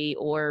injury,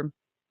 or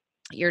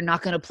you're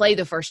not going to play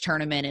the first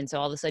tournament. And so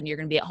all of a sudden you're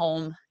going to be at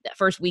home that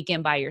first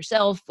weekend by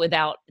yourself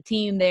without the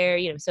team there.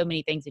 So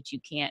many things that you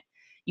can't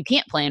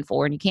plan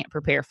for and you can't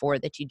prepare for,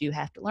 that you do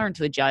have to learn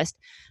to adjust.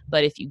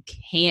 But if you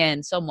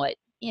can somewhat,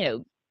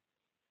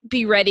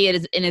 be ready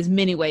in as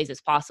many ways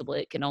as possible,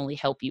 it can only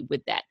help you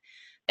with that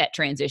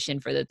transition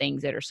for the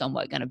things that are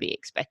somewhat going to be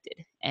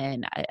expected.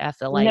 And I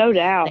feel like, no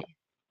doubt.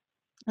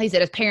 Like I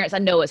said, as parents, I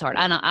know it's hard.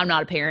 I'm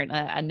not a parent.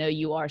 I know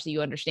you are, so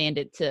you understand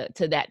it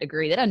to that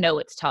degree, that I know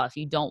it's tough.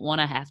 You don't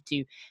want to have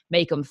to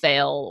make them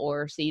fail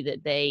or see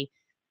that they,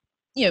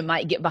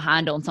 might get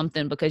behind on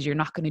something because you're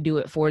not going to do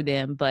it for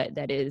them. But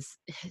that is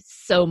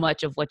so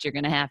much of what you're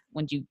going to have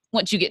once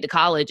you get to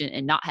college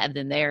and not have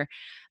them there,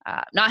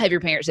 not have your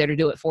parents there to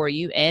do it for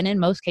you. And in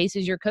most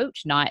cases, your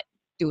coach not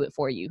do it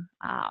for you.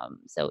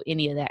 So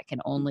any of that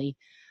can only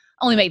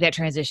make that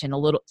transition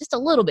just a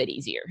little bit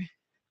easier.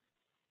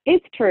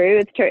 It's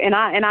true. And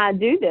I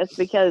do this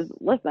because,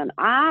 listen,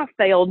 I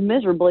failed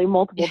miserably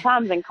multiple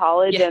times in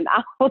college, and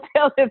I will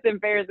tell this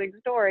embarrassing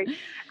story.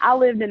 I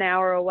lived an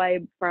hour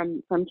away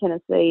from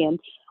Tennessee, and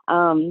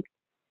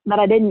but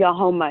I didn't go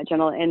home much.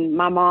 And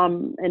my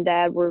mom and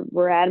dad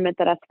were adamant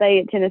that I stay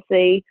at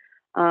Tennessee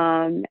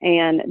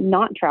and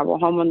not travel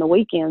home on the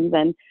weekends.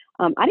 And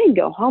I didn't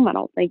go home, I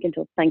don't think,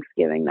 until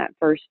Thanksgiving that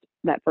first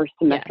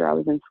semester I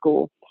was in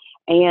school.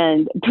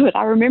 But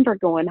I remember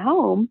going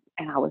home,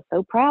 and I was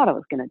so proud. I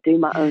was going to do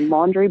my own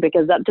laundry,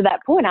 because up to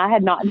that point I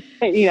had not,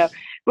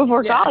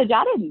 before college,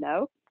 I didn't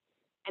know.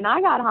 And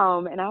I got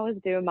home and I was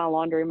doing my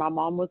laundry. My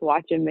mom was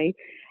watching me,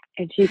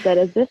 and she said,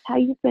 "Is this how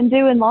you've been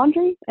doing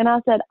laundry?" And I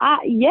said,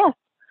 "Yes."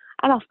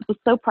 And I was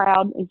so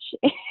proud. And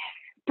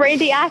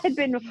Brandy, I had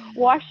been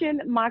washing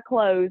my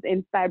clothes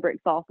in fabric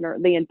softener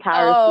the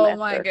entire semester. Oh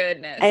my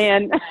goodness.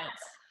 And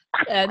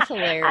that's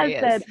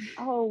hilarious. I said,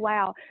 oh,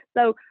 wow.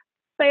 So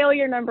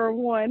failure number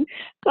one.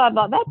 So I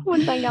thought that's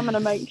one thing I'm going to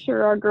make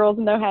sure our girls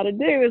know how to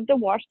do is to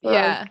wash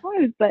their own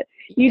clothes. But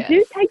you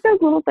do take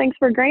those little things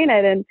for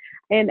granted.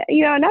 And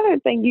you know, another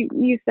thing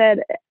you said,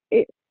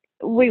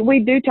 we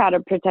do try to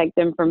protect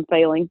them from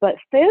failing, but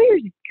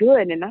failure's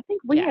good. And I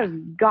think we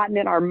have gotten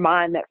in our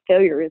mind that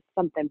failure is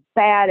something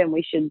bad and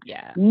we should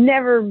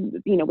never,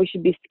 you know, we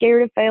should be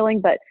scared of failing,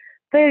 but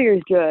failure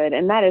is good.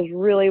 And that is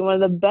really one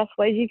of the best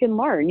ways you can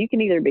learn. You can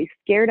either be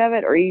scared of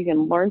it or you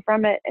can learn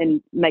from it and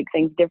make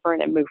things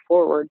different and move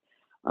forward.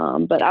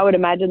 But I would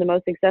imagine the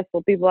most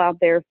successful people out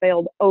there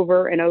failed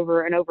over and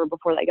over and over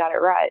before they got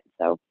it right.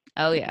 So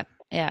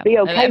be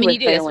okay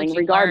with failing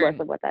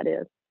regardless of what that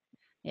is.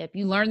 If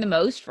you learn the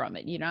most from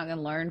it, you're not going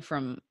to learn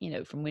from, you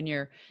know, from when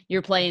you're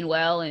playing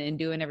well and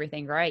doing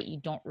everything right. You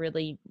don't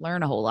really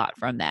learn a whole lot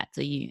from that.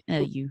 So you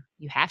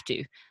have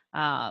to.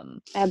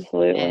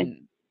 Absolutely. And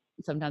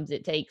sometimes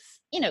it takes,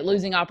 you know,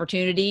 losing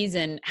opportunities.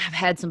 And I've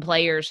had some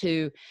players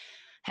who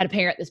had a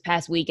parent this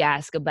past week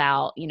ask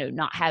about, you know,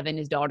 not having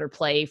his daughter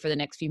play for the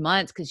next few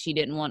months because he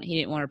didn't want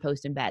her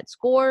posting bad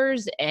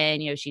scores.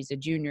 And, you know, she's a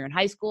junior in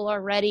high school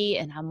already.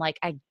 And I'm like,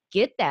 I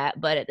get that.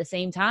 But at the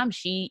same time,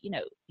 she, you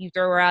know, you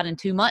throw her out in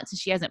 2 months and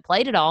she hasn't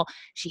played at all.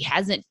 She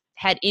hasn't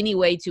had any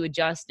way to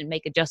adjust and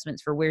make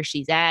adjustments for where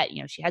she's at.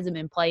 You know, she hasn't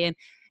been playing.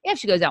 If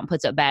she goes out and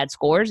puts up bad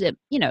scores, it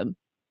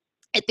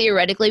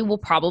theoretically will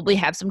probably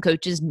have some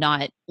coaches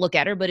not look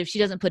at her. But if she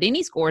doesn't put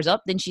any scores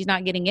up, then she's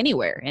not getting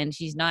anywhere and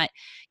she's not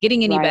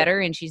getting any better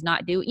and she's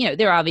not doing, you know,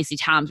 there are obviously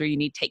times where you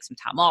need to take some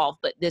time off,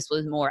 but this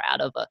was more out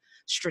of a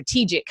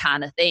strategic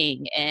kind of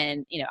thing.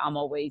 And, you know, I'm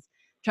always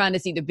trying to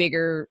see the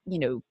bigger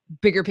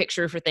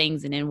picture for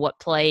things and in what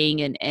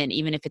playing and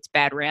even if it's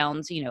bad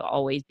rounds, you know,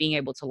 always being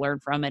able to learn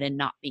from it and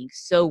not being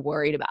so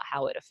worried about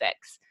how it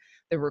affects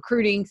the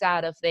recruiting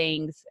side of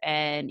things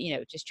and, you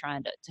know, just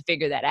trying to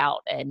figure that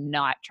out and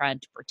not trying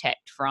to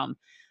protect from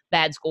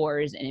bad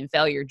scores and in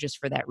failure just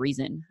for that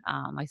reason.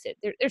 Like I said,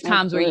 there's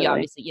times where you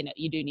obviously, you know,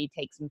 you do need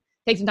to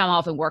take some time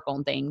off and work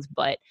on things,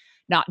 but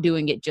not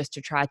doing it just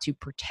to try to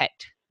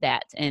protect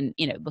that. And,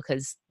 you know,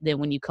 because then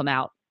when you come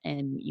out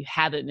and you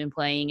haven't been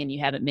playing and you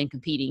haven't been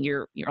competing,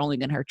 you're only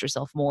going to hurt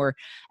yourself more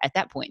at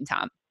that point in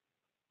time.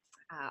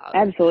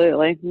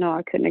 Absolutely. No,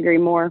 I couldn't agree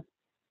more.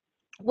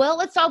 Well,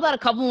 let's talk about a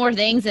couple more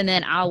things and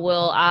then I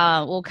will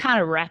we'll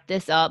kind of wrap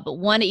this up. But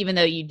one, even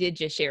though you did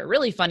just share a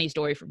really funny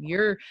story from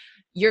your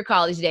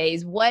college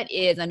days,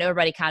 I know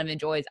everybody kind of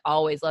enjoys,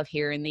 always love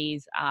hearing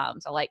these.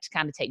 So I like to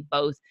kind of take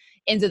both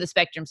ends of the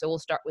spectrum. So we'll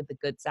start with the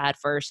good side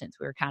first since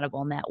we were kind of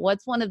on that.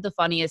 What's one of the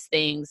funniest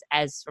things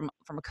as from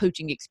a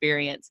coaching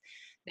experience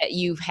that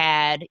you've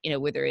had, you know,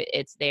 whether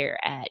it's there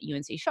at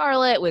UNC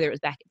Charlotte, whether it was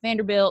back at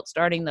Vanderbilt,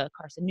 starting the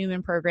Carson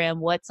Newman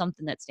program, what's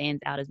something that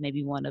stands out as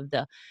maybe one of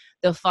the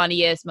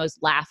funniest, most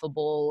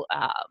laughable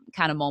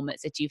kind of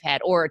moments that you've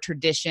had, or a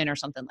tradition or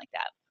something like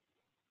that?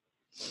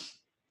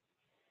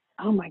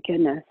 Oh my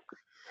goodness.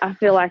 I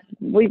feel like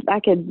I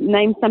could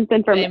name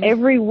something from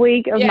every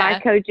week of my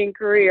coaching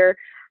career.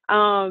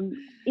 You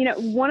know,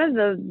 one of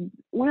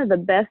the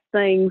best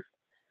things,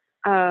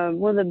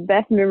 one of the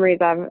best memories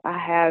I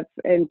have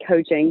in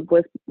coaching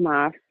was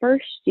my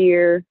first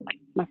year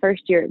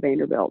at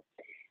Vanderbilt.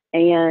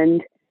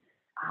 And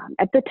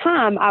at the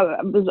time,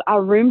 I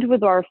roomed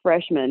with our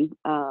freshman,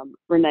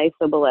 Renee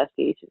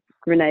Soboleski,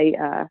 Renee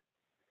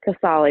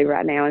Casali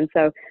right now. And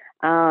so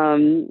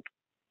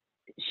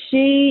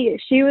she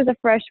was a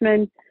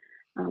freshman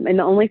and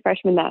the only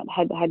freshman that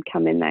had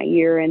come in that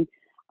year. And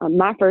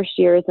my first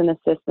year as an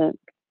assistant,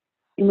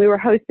 and we were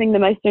hosting the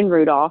Mason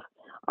Rudolph,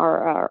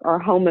 our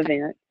home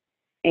event,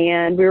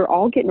 and we were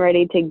all getting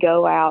ready to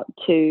go out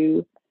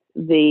to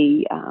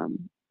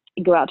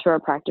our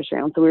practice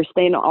round. So we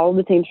were all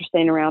the teams were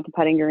staying around at the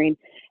putting green,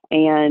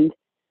 and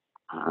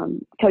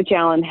Coach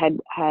Allen had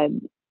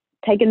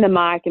taken the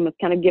mic and was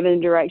kind of giving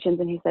directions,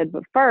 and he said,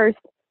 but first,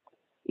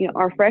 you know,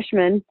 our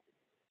freshman,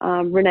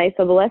 Renee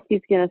Soboleski,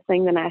 is going to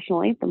sing the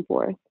national anthem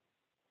for us.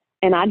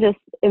 And I just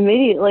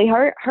immediately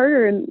heard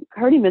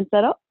him and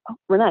said, oh,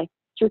 Renee,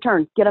 it's your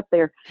turn. Get up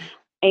there.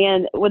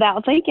 And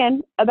without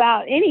thinking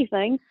about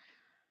anything,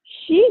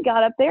 she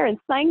got up there and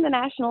sang the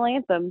national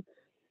anthem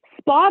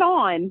spot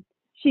on.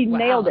 She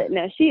nailed it.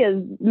 Now, she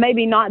is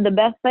maybe not the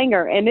best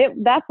singer, and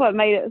that's what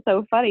made it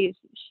so funny.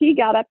 She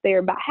got up there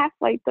about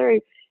halfway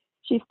through.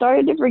 She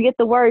started to forget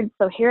the words,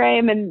 so here I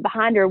am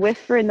behind her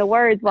whispering the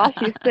words while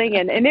she's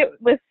singing, and it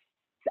was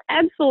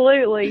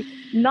absolutely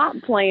not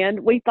planned.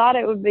 We thought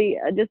it would be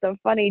just a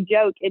funny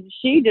joke, and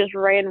she just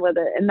ran with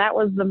it, and that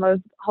was the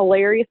most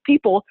hilarious.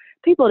 People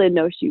didn't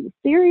know she was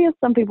serious.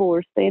 Some people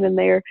were standing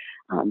there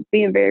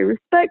being very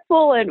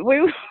respectful, and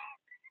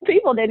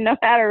people didn't know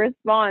how to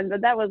respond,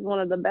 but that was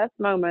one of the best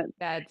moments.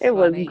 It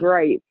was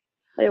great.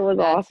 It was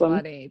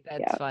awesome.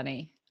 That's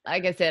funny.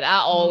 Like I said,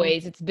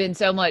 it's been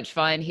so much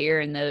fun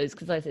hearing those,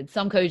 because like I said,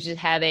 some coaches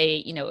have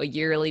a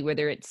yearly,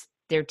 whether it's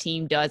their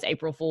team does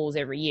April Fools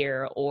every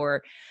year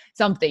or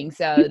something.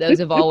 So those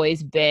have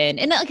always been,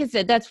 and like I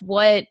said, that's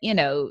what,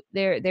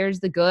 there's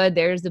the good,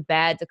 there's the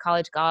bad to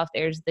college golf,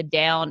 there's the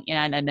down.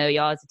 And I know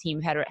y'all as a team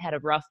had a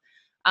rough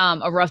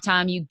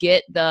time. You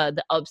get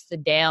the ups, the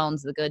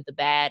downs, the good, the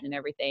bad, and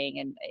everything.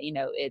 And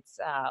it's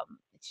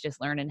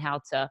just learning how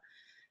to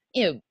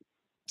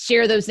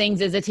share those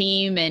things as a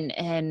team.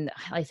 And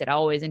like I said, I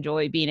always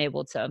enjoy being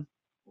able to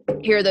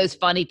hear those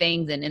funny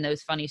things and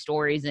those funny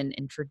stories and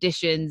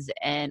traditions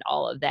and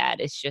all of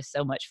that. It's just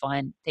so much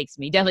fun.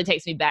 Definitely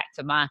takes me back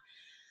to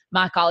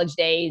my college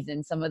days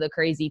and some of the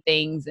crazy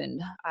things.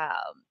 And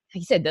like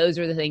you said, those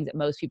are the things that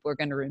most people are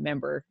going to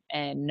remember,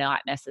 and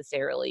not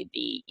necessarily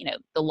the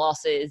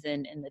losses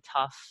and the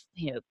tough,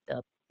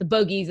 the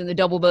bogeys and the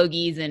double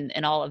bogeys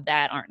and all of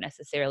that aren't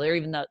necessarily, or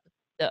even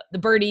the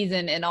birdies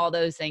and all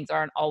those things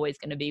aren't always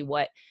going to be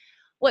what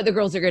the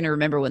girls are going to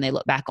remember when they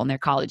look back on their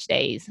college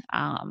days.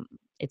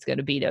 It's going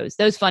to be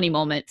those funny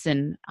moments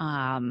and,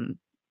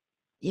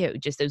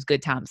 just those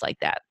good times like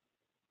that.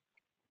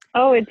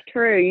 Oh, it's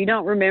true. You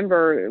don't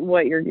remember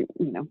what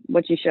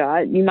what you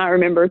shot. You might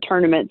remember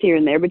tournaments here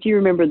and there, but you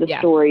remember the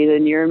stories,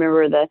 and you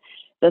remember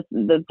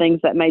the things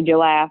that made you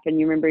laugh, and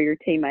you remember your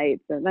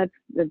teammates. And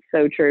that's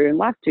so true. And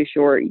life's too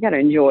short. You got to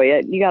enjoy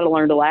it. You got to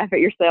learn to laugh at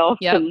yourself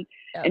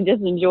and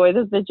just enjoy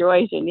the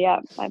situation. Yeah,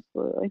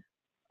 absolutely.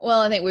 Well,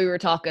 I think we were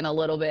talking a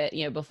little bit,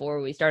 before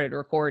we started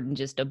recording,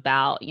 just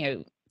about,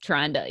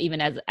 trying to,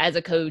 even as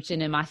a coach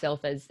and in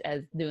myself as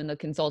doing the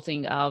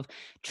consulting, of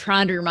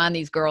trying to remind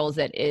these girls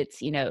that it's,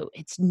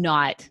 it's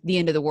not the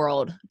end of the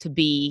world to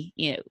be,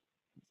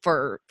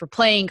 for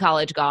playing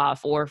college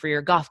golf or for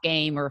your golf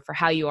game or for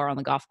how you are on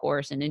the golf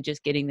course, and then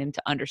just getting them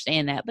to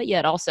understand that, but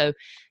yet also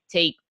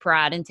take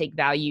pride and take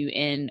value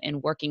in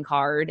working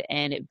hard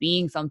and it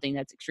being something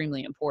that's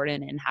extremely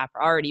important and high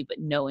priority, but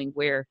knowing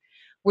where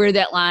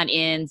that line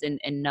ends and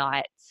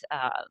not,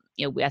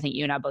 I think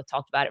you and I both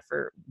talked about it,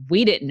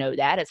 we didn't know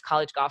that as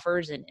college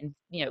golfers and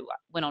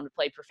went on to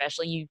play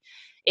professionally.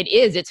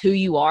 It's who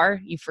you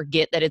are. You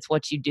forget that it's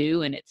what you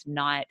do, and it's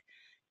not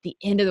the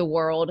end of the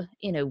world,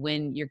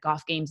 when your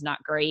golf game's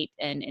not great,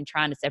 and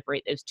trying to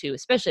separate those two,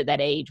 especially at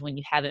that age when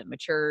you haven't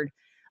matured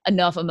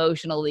enough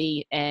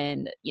emotionally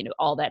and,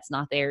 all that's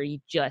not there. You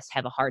just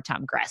have a hard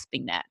time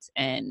grasping that.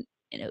 And,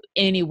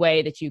 any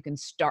way that you can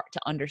start to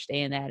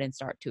understand that and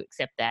start to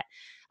accept that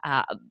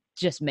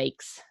just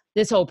makes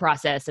this whole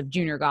process of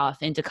junior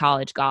golf into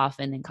college golf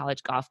and then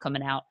college golf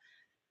coming out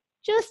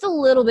just a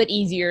little bit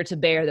easier to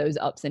bear those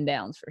ups and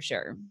downs for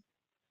sure.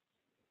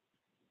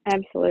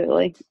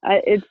 Absolutely.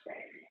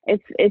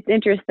 It's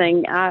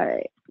interesting.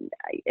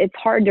 It's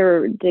hard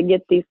to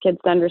get these kids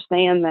to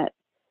understand that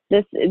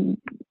this game,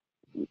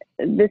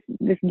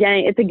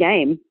 it's a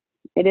game.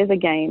 It is a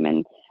game,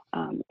 and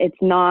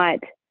it's not.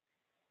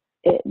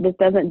 This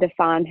doesn't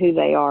define who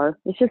they are.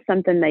 It's just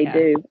something they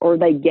do or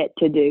they get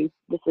to do.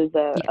 This is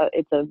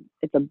it's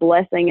a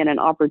blessing and an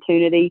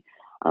opportunity.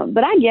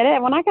 But I get it.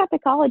 When I got to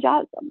college,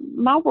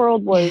 my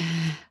world was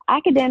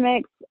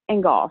academics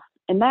and golf.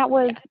 And that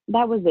was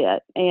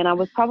it. And I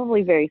was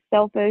probably very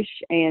selfish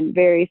and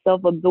very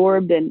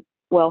self-absorbed. And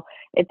well,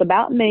 it's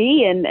about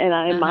me and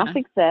my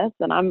success.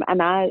 And I'm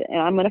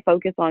going to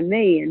focus on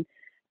me.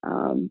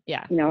 And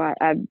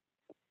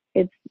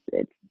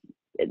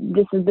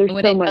there's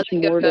so much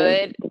more to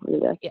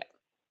this.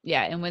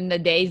 Yeah. And when the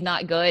day's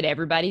not good,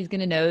 everybody's going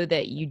to know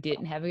that you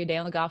didn't have a good day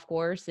on the golf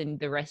course and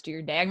the rest of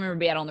your day. I remember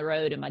being out on the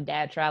road and my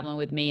dad traveling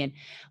with me. And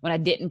when I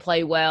didn't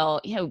play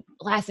well,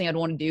 last thing I'd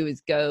want to do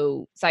is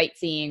go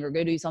sightseeing or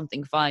go do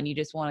something fun. You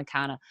just want to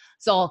kind of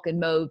sulk and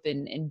mope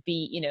and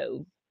be,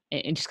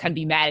 and just kind of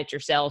be mad at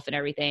yourself and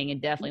everything.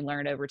 And definitely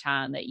learned over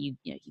time that you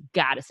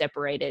got to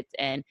separate it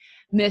and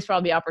miss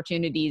probably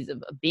opportunities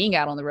of being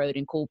out on the road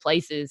in cool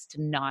places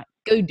to not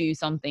go do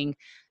something,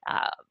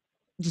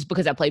 just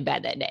because I played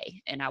bad that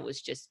day. And I was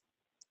just,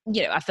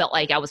 I felt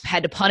like I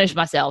had to punish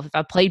myself. If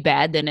I played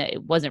bad, then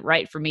it wasn't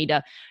right for me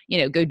to,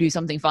 go do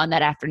something fun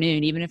that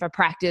afternoon. Even if I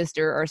practiced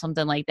or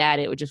something like that,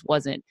 it just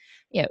wasn't,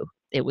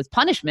 it was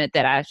punishment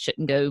that I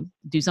shouldn't go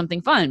do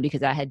something fun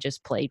because I had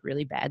just played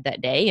really bad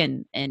that day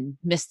and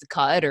missed the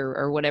cut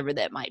or whatever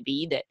that might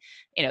be. That,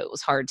 it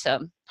was hard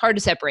to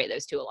separate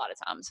those two a lot of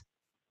times.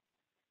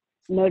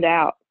 No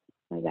doubt.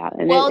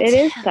 And well, it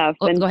is tough.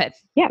 Well, go ahead.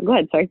 Yeah, go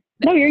ahead. Sorry.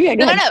 No, you're good.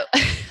 Go ahead.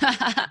 No.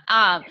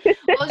 I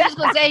was just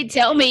going to say,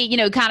 tell me,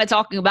 kind of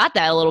talking about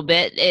that a little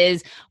bit,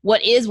 is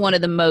what is one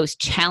of the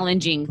most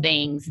challenging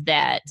things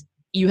that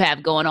you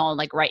have going on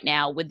like right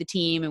now with the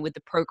team and with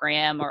the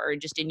program or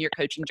just in your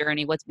coaching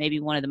journey? What's maybe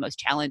one of the most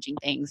challenging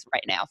things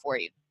right now for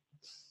you?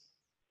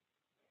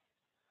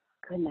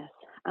 Goodness.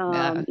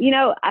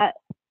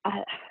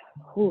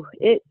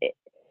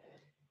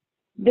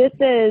 This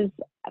is,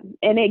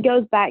 and it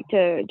goes back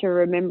to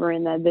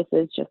remembering that this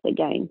is just a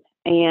game.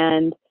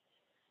 And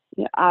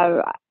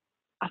I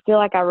feel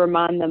like I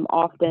remind them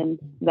often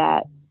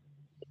that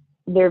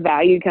their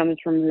value comes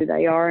from who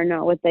they are and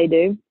not what they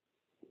do.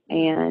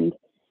 And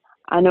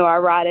I know I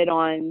write it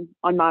on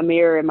my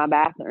mirror in my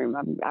bathroom.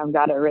 I've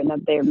got it written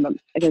up there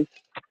because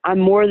I'm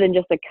more than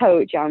just a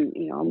coach.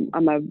 I'm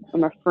a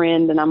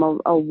friend, and I'm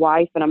a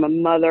wife, and I'm a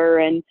mother,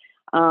 and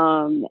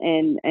more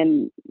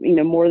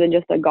than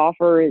just a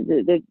golfer.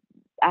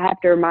 I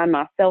have to remind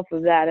myself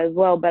of that as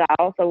well. But I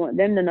also want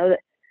them to know that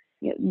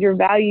your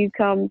value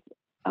comes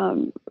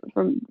from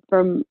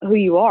who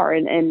you are,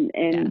 and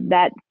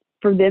that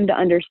for them to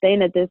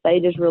understand at this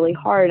age is really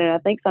hard. And I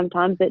think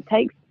sometimes it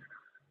takes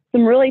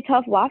some really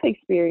tough life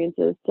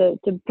experiences to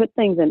put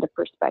things into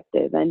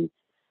perspective. And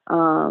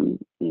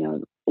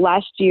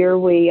last year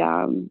we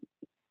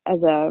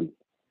as a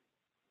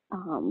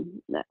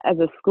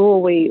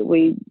school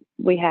we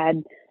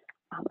had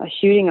a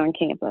shooting on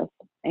campus,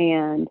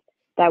 and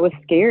that was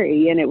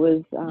scary, and it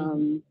was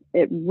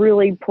it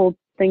really pulled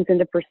things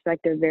into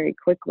perspective very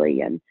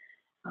quickly. And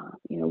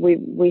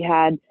we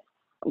had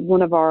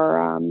one of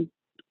our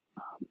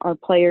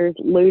players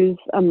lose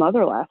a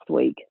mother last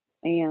week,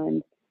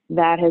 and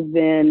that has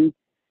been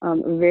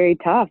very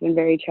tough and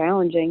very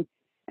challenging.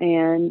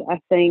 And I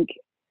think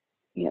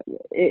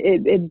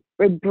it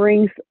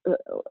brings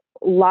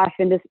life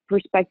into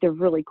perspective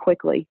really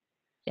quickly,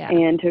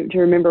 and to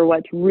remember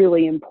what's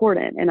really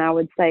important. And I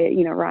would say,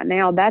 right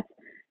now, that's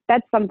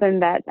something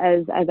that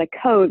as a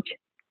coach,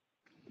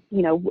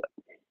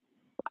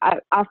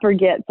 I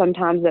forget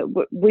sometimes that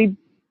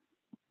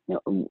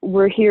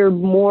we're here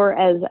more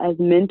as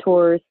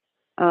mentors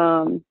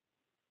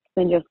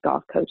than just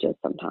golf coaches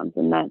sometimes.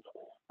 And that's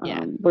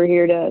we're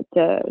here to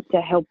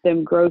help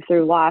them grow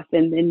through life.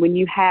 And when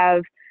you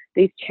have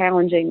these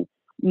challenging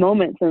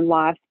moments in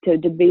life, to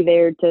be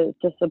there to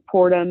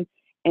support them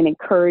and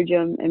encourage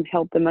them and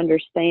help them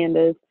understand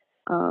is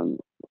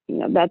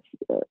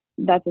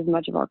that's as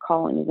much of our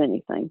calling as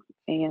anything.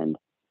 And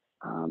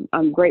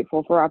I'm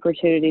grateful for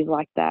opportunities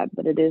like that,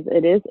 but it is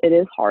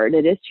hard.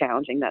 It is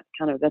challenging. That's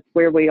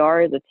where we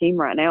are as a team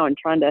right now, and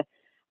trying to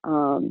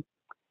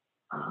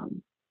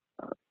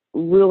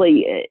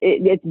really,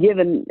 it's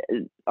given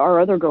our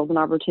other girls an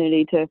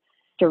opportunity to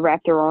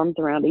wrap their arms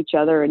around each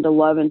other and to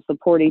love and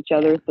support each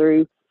other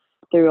through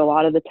a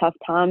lot of the tough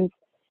times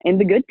and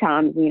the good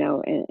times,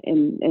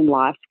 in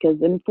life. Because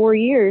in 4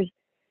 years,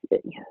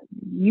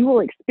 you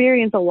will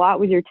experience a lot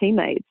with your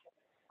teammates,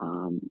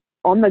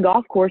 on the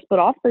golf course, but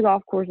off the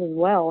golf course as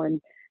well.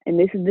 And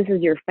this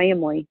is your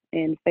family,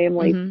 and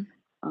families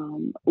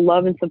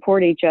love and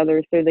support each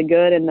other through the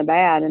good and the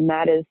bad. And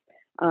that is,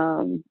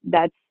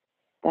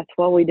 that's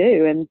what we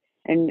do.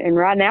 And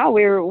right now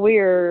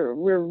we're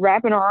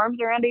wrapping our arms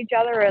around each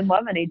other and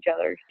loving each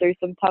other through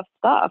some tough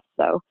stuff.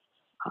 So,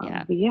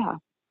 yeah.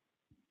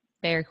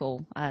 Very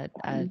cool.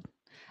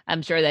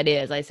 I'm sure that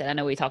is. Like I said, I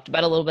know we talked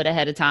about a little bit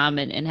ahead of time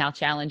and how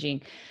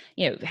challenging,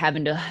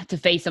 having to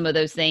face some of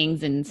those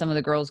things, and some of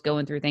the girls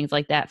going through things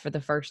like that for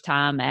the first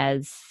time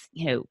as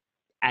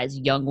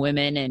young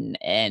women,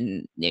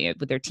 and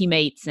with their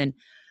teammates, and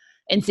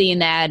seeing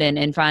that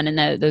and finding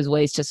those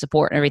ways to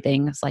support and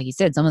everything. It's like you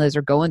said, some of those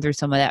are going through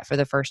some of that for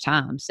the first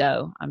time.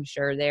 So I'm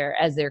sure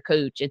as their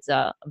coach, it's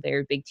a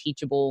very big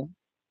teachable,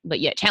 but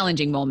yet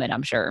challenging moment,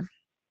 I'm sure.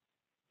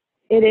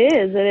 It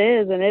is.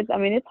 And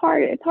it's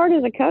hard. It's hard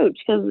as a coach,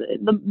 because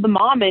the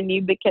mom in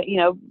you became,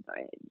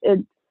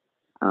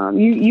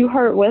 you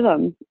hurt with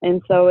them.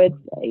 And so it's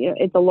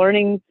a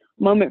learning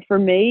moment for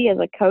me as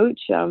a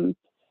coach,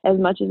 as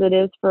much as it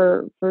is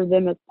for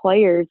them as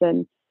players.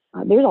 And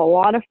there's a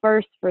lot of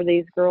firsts for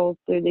these girls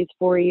through these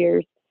 4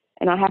 years.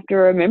 And I have to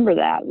remember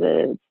that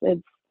this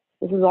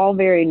is all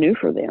very new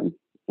for them.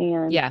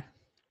 And to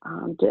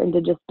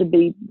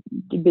be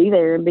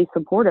there and be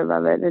supportive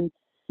of it. And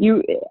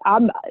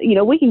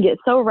we can get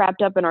so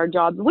wrapped up in our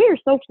jobs. We are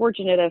so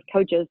fortunate as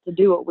coaches to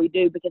do what we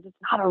do, because it's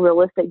not a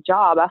realistic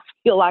job. I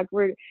feel like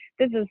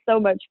this is so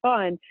much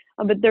fun,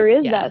 but there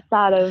is that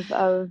side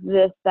of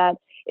this that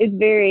is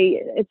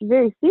it's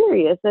very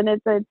serious, and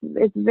it's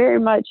very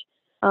much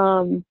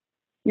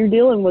you're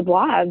dealing with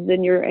lives,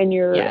 and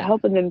you're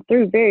helping them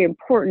through very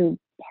important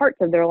parts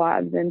of their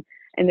lives, and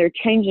they're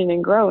changing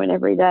and growing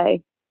every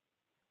day.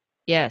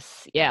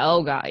 Yes. Yeah.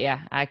 Oh God.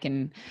 Yeah. I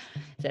think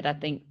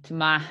to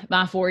my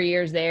 4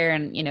 years there,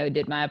 and,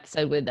 did my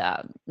episode with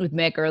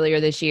Mick earlier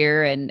this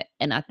year. And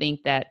I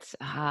think that's,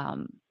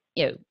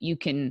 you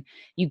can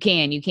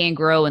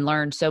grow and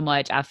learn so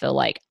much. I feel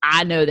like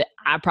I know that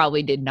I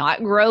probably did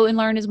not grow and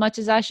learn as much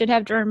as I should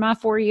have during my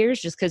 4 years,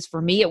 just because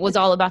for me, it was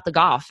all about the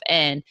golf,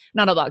 and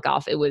not about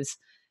golf. It was,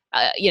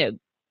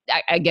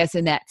 I guess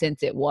in that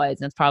sense it was.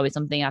 And it's probably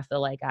something I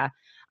feel like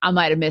I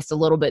might have missed a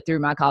little bit through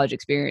my college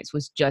experience,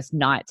 was just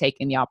not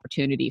taking the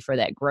opportunity for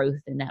that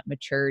growth and that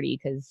maturity.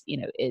 Because,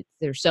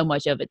 there's so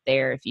much of it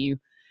there. If you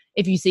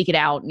seek it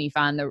out and you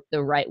find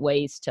the right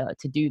ways to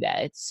do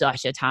that, it's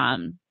such a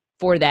time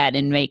for that,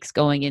 and makes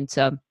going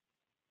into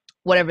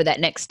whatever that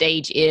next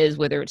stage is,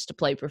 whether it's to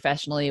play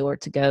professionally or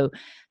to go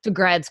to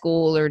grad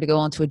school or to go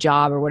onto a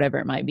job or whatever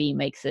it might be,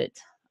 makes it,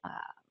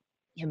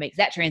 makes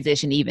that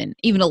transition even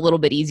a little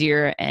bit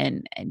easier,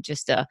 and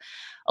just a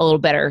little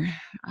better,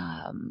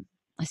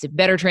 I said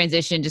better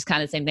transition, just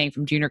kind of same thing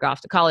from junior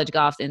golf to college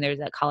golf. And there's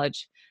that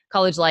college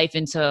college life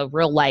into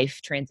real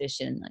life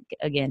transition, like,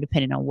 again,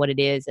 depending on what it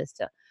is as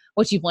to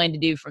what you plan to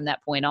do from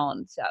that point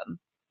on. So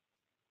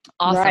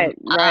awesome.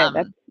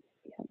 Right.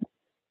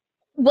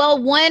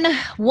 Well,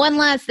 one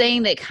last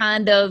thing that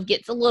kind of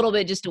gets a little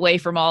bit just away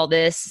from all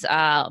this,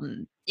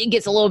 it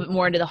gets a little bit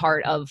more into the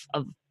heart of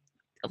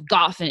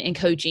golf and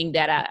coaching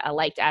that I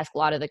like to ask a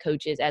lot of the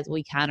coaches as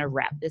we kind of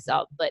wrap this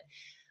up. But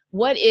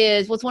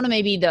what's one of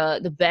maybe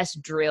the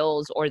best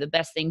drills or the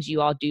best things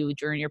you all do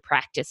during your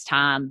practice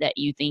time that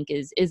you think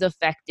is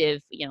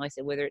effective? You know, like I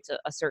said, whether it's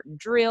a certain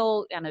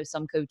drill. I know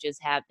some coaches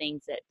have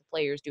things that the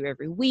players do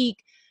every week.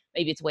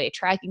 Maybe it's a way of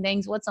tracking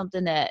things. What's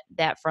something that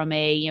from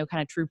a, you know,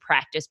 kind of true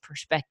practice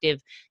perspective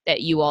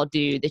that you all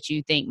do that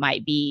you think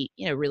might be,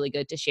 you know, really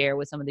good to share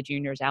with some of the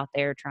juniors out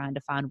there trying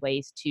to find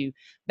ways to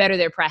better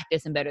their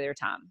practice and better their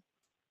time?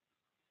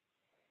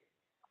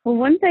 Well,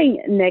 one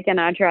thing Nick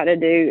and I try to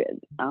do,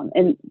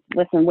 and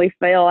listen, we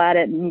fail at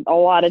it a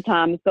lot of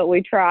times, but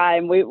we try,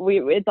 and we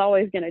it's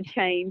always going to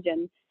change,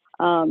 and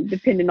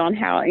depending on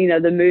how, you know,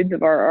 the moods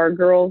of our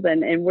girls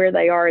and where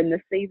they are in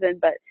the season,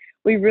 but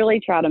we really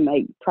try to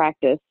make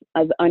practice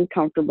as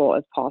uncomfortable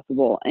as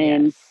possible.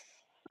 And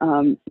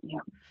Yes. you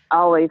know, I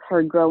always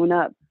heard growing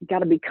up, you got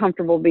to be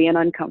comfortable being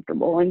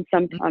uncomfortable, and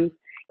sometimes,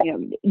 you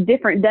know,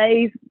 different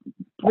days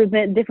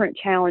present different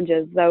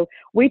challenges. So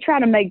we try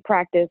to make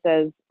practice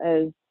as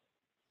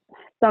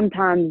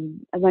sometimes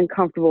as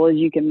uncomfortable as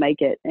you can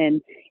make it,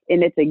 and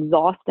it's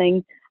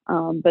exhausting,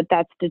 but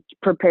that's to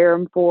prepare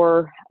them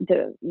for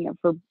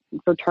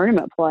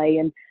tournament play.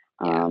 And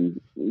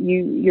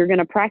you're going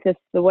to practice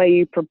the way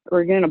you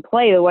are going to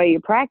play the way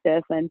you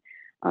practice. And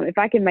if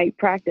I can make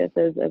practice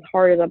as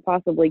hard as I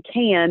possibly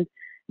can,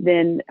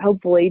 then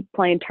hopefully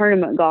playing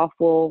tournament golf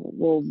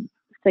will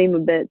seem a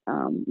bit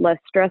less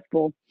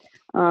stressful.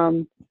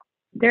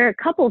 There are a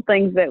couple of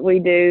things that we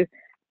do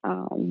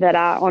that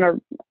I, on a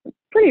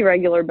pretty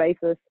regular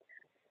basis,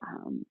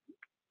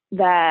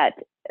 that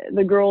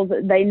the girls,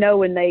 they know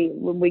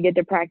when we get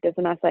to practice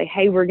and I say,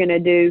 hey, we're going to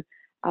do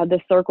the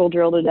circle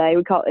drill today.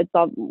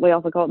 We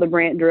also call it the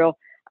Brant drill.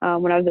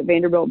 When I was at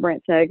Vanderbilt,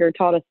 Brant Snedeker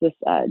taught us this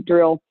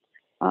drill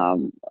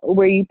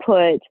where you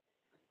put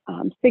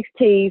 6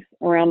 tees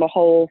around the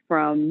hole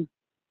from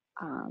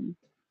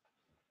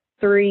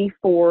 3,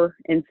 4,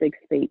 and 6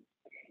 feet.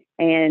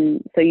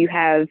 And so you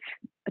have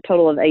a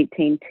total of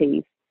 18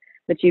 tees,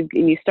 but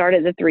you start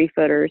at the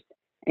 3-footers,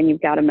 and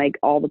you've got to make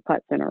all the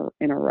putts in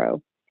a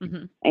row.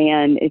 Mm-hmm.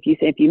 And if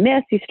you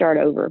miss, you start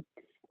over.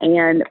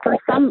 And for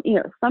some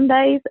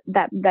days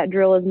that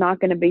drill is not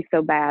going to be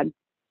so bad.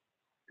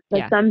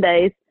 But some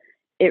days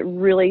it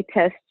really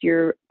tests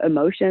your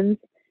emotions.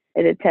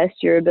 It tests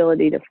your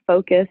ability to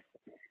focus,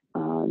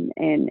 and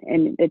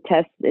it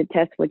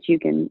tests what you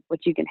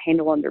can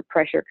handle under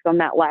pressure. Because on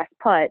that last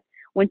putt,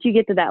 once you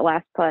get to that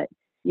last putt,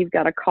 you've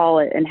got to call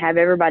it and have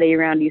everybody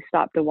around you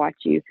stop to watch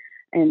you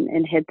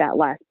and hit that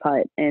last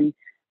putt. And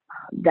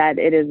that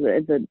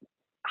it's a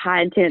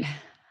high intense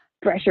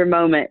pressure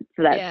moment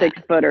for that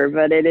 6-footer,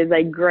 but it is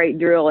a great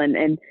drill.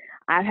 And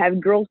I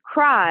have girls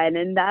crying,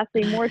 and I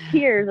see more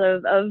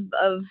tears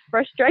of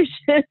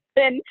frustration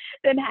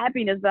than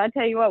happiness. But I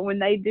tell you what, when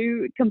they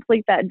do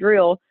complete that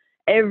drill,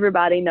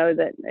 everybody knows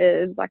it.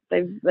 It's like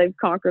they've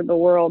conquered the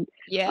world.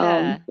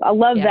 Yeah. I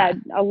love that.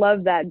 I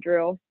love that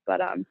drill. But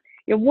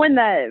one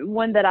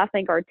that I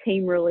think our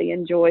team really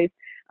enjoys.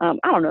 I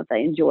don't know if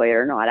they enjoy it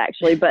or not,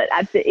 actually, but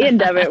at the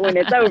end of it, when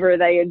it's over,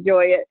 they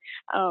enjoy it.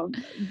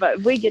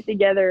 But we get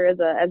together as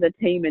a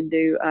team and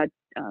do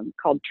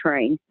called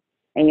train,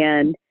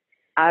 and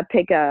I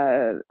pick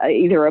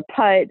either a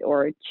putt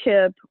or a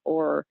chip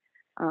or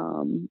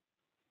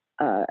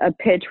a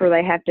pitch where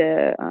they have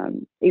to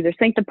either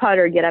sink the putt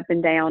or get up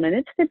and down, and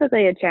it's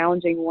typically a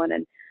challenging one.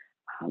 And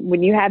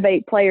when you have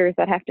 8 players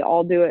that have to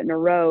all do it in a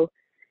row,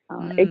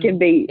 it can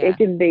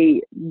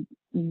be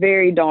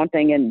very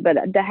daunting. But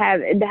to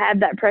have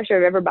that pressure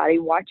of everybody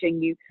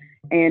watching you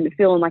and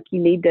feeling like you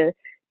need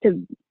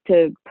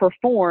to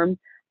perform,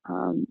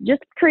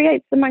 just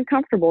creates some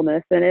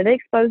uncomfortableness, and it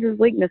exposes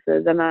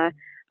weaknesses,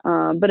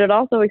 but it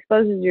also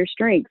exposes your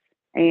strengths.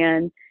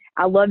 And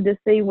I love to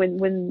see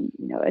when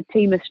a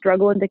team is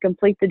struggling to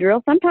complete the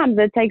drill. Sometimes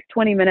it takes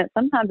 20 minutes,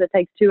 sometimes it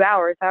takes 2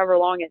 hours, however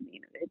long it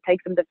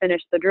takes them to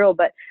finish the drill.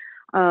 But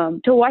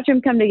to watch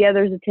them come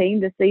together as a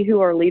team, to see who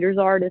our leaders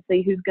are, to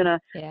see who's going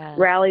to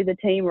rally the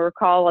team or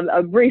call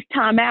a brief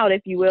timeout,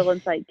 if you will,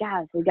 and say,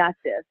 guys, we got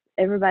this.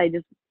 Everybody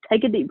just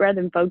take a deep breath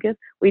and focus.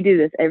 We do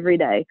this every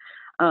day.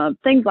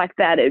 Things like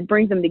that, it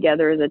brings them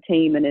together as a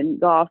team. And in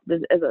golf,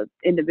 as an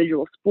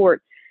individual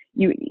sport,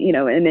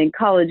 and in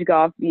college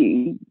golf,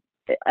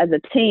 as a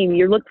team,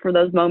 you look for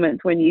those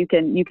moments when you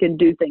can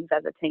do things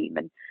as a team.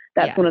 And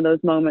that's one of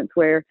those moments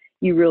where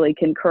you really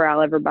can corral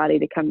everybody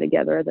to come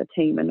together as a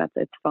team, and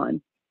it's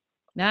fun.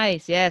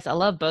 Nice. Yes. I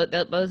love both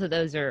of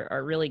those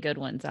are really good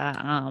ones.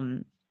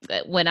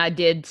 When I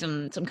did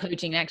some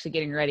coaching, actually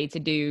getting ready to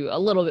do a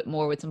little bit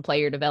more with some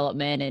player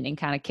development and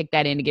kind of kick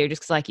that into gear,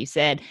 just because, like you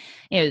said,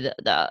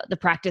 the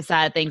practice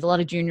side of things, a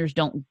lot of juniors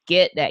don't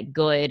get that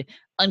good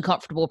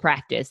uncomfortable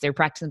practice. They're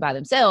practicing by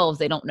themselves.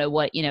 They don't know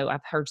what,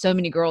 I've heard so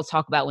many girls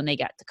talk about when they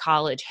got to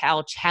college,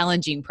 how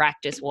challenging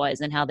practice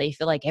was and how they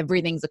feel like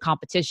everything's a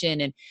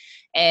competition.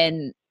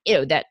 And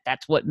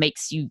that's what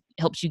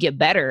helps you get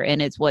better.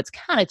 And it's what's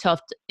kind of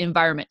tough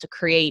environment to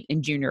create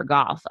in junior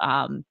golf.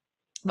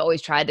 I've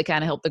always tried to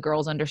kind of help the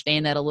girls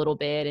understand that a little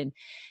bit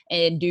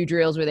and do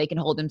drills where they can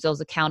hold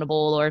themselves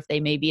accountable, or if they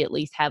maybe at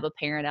least have a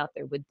parent out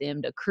there with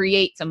them to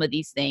create some of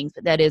these things.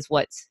 But that is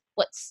what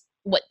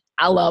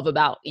I love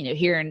about,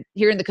 hearing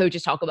the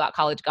coaches talk about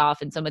college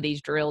golf and some of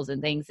these drills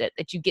and things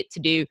that you get to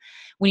do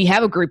when you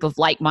have a group of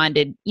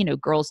like-minded,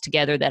 girls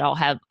together that all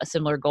have a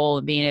similar goal,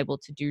 and being able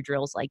to do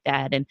drills like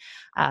that. And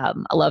I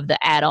love the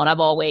add-on.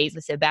 I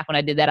said back when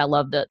I did that, I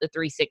love the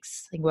 3-6, I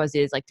think it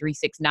is like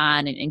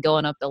 3-6-9 and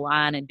going up the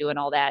line and doing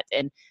all that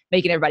and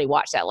making everybody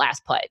watch that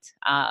last putt.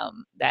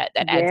 That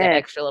adds that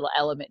extra little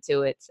element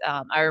to it.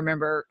 I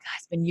remember,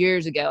 it's been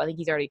years ago. I think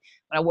when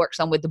I worked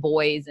some with the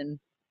boys, and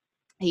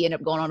he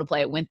ended up going on to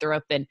play at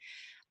Winthrop, and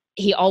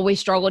he always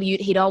struggled.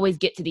 He'd always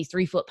get to these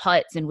 3-foot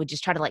putts and would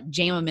just try to like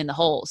jam them in the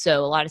hole.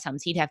 So a lot of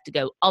times he'd have to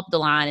go up the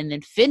line and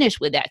then finish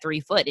with that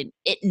 3-foot, and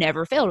it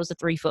never failed. It was a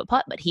 3-foot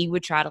putt, but he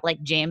would try to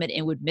like jam it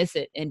and would miss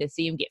it, and to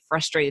see him get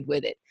frustrated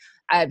with it,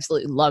 I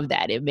absolutely love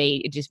that.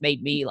 It just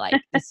made me like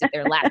just sit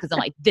there and laugh, because I'm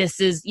like,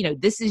 this is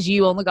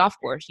you on the golf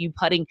course, you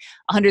putting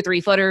 103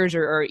 footers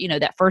or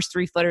that first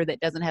 3-footer that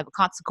doesn't have a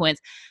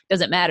consequence,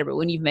 doesn't matter. But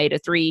when you've made a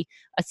 3,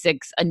 a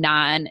 6, a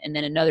 9, and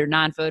then another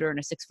 9-footer and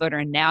a 6-footer,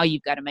 and now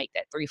you've got to make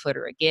that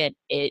 3-footer again,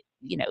 it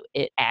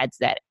adds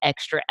that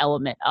extra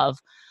element of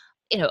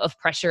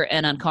pressure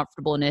and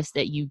uncomfortableness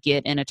that you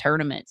get in a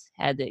tournament.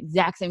 Had the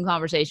exact same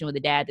conversation with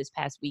a dad this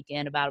past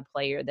weekend about a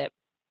player that,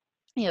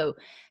 they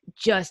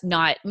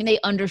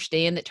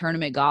understand that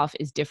tournament golf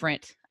is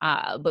different.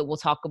 But we'll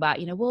talk about,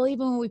 well,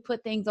 even when we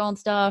put things on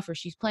stuff, or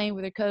she's playing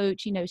with her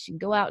coach, she can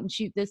go out and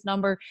shoot this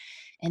number,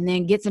 and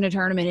then gets in a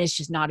tournament, it's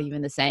just not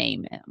even the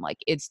same. And I'm like,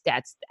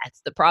 that's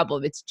the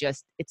problem. It's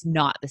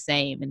not the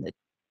same. And the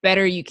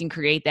better you can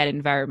create that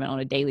environment on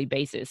a daily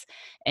basis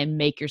and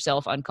make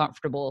yourself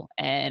uncomfortable.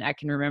 And I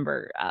can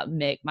remember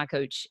Mick, my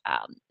coach,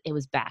 it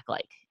was back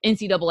like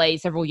NCAA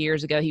several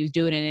years ago. He was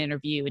doing an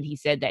interview, and he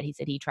said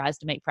he tries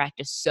to make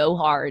practice so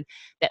hard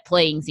that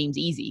playing seems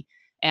easy.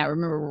 And I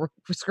remember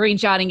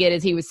screenshotting it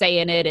as he was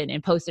saying it,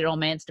 and posted it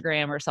on my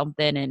Instagram or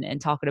something, and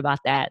talking about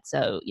that.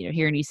 So,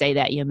 hearing you say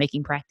that,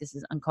 making practice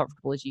as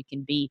uncomfortable as you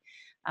can be,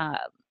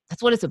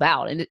 that's what it's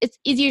about. And it's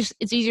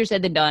easier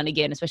said than done,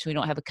 again, especially when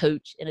you don't have a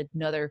coach and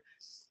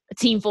a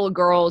team full of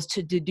girls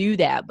to do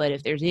that. But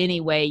if there's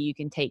any way you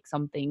can take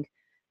something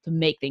to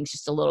make things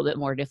just a little bit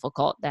more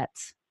difficult,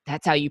 that's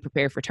how you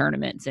prepare for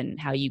tournaments and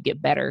how you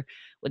get better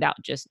without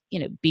just,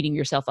 beating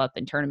yourself up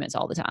in tournaments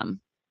all the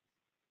time.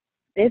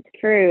 It's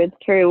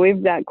true.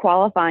 We've got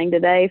qualifying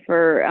today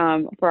for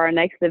our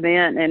next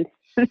event, and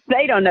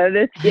they don't know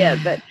this yet,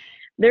 but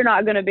they're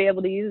not going to be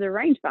able to use their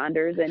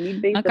rangefinders, and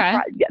you'd be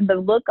surprised. The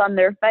look on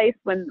their face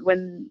when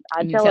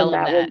I tell them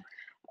that.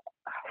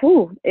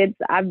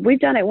 We've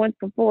done it once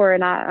before,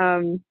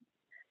 and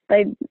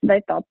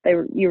they thought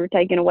you were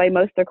taking away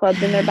most of their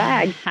clubs in their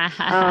bag.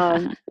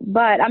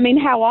 But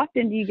how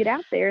often do you get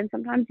out there, and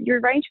sometimes your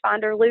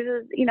rangefinder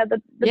loses,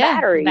 the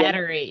battery.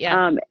 Battery,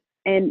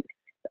 and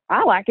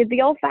I like it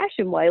the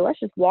old-fashioned way. Let's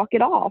just walk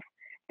it off.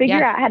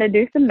 Figure out how to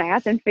do some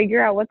math and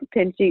figure out what the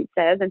pin sheet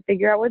says and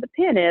figure out where the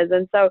pin is.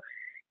 And so,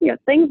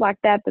 things like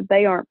that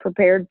they aren't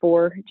prepared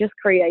for just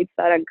creates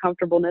that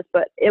uncomfortableness,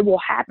 but it will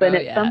happen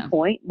at some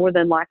point, more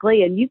than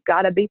likely, and you've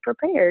got to be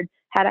prepared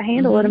how to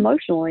handle it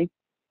emotionally.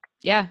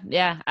 Yeah.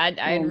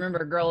 I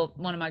remember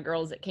one of my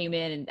girls that came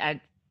in, and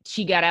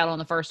she got out on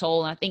the first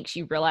hole, and I think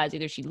she realized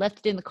either she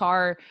left it in the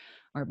car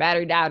or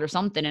battery died or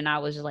something. And I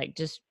was just like,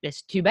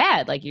 it's too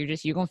bad. Like, you're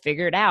going to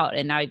figure it out.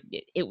 And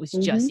it was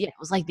just, it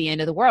was like the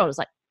end of the world. It was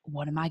like,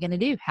 what am I going to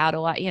do? How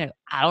do I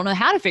don't know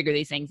how to figure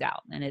these things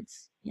out. And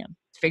it's,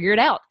 figure it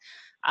out.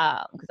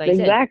 Because like I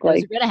said,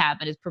 those are going to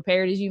happen. As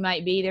prepared as you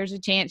might be, there's a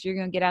chance you're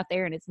going to get out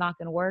there and it's not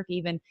going to work.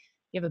 Even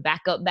you have a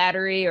backup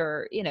battery,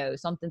 or,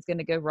 something's going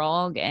to go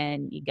wrong,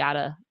 and you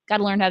gotta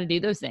learn how to do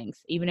those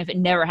things. Even if it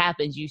never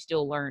happens, you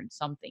still learn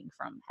something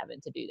from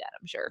having to do that,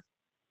 I'm sure.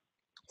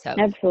 So,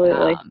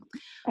 absolutely.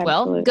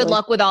 Well, good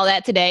luck with all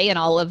that today, and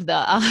all of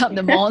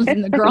the moans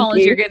and the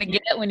groans you're going to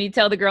get when you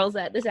tell the girls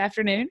that this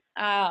afternoon.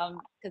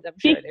 Because I'm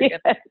sure they're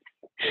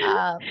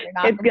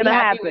not going to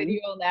happen with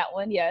you on that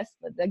one. Yes,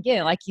 but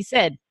again, like you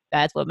said,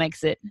 that's what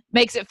makes it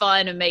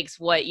fun, and makes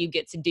what you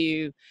get to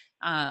do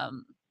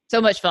so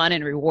much fun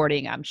and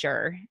rewarding, I'm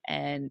sure.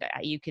 And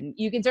you can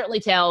certainly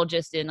tell,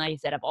 just in, like I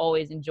said, I've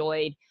always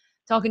enjoyed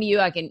talking to you.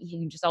 You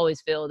can just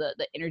always feel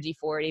the energy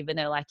for it, even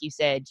though, like you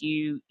said,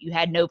 you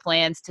had no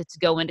plans to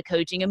go into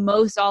coaching. And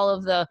most all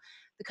of the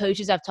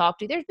coaches I've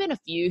talked to, there's been a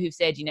few who've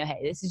said, hey,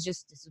 this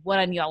is what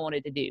I knew I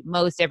wanted to do.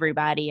 Most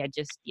everybody, I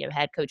just,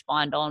 had Coach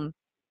Bond on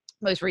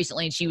most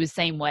recently, and she was the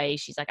same way.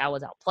 She's like, I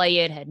was out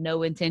playing, had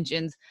no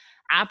intentions.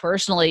 I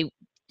personally,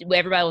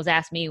 everybody was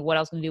asking me what I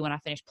was going to do when I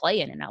finished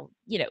playing. And I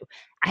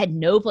had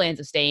no plans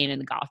of staying in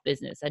the golf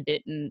business. I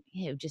didn't,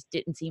 just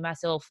didn't see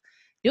myself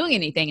doing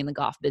anything in the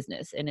golf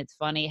business. And it's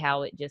funny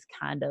how it just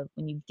kind of,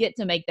 when you get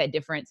to make that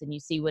difference and you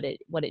see what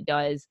it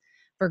does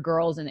for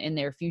girls and in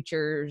their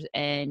futures,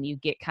 and you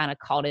get kind of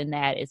caught in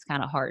that, it's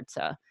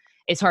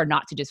hard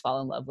not to just fall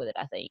in love with it,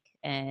 I think.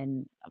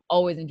 And I've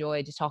always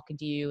enjoyed just talking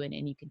to you, and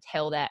you can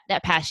tell that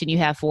passion you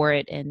have for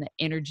it and the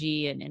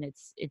energy, and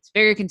it's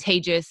very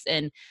contagious.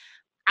 And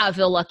I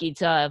feel lucky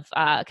to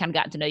have kind of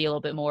gotten to know you a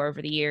little bit more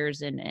over the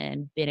years,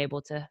 and been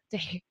able to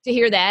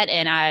hear that.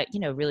 And I,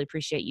 really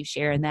appreciate you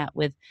sharing that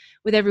with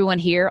everyone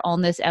here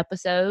on this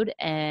episode.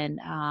 And,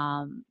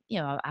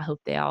 I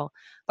hope they all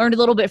learned a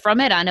little bit from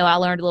it. I know I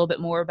learned a little bit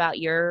more about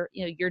your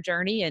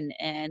journey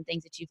and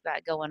things that you've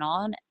got going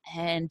on,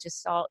 and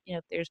just saw,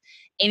 if there's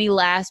any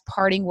last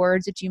parting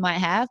words that you might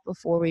have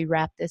before we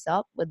wrap this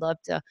up. Would love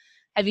to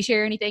have you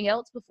share anything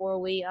else before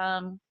we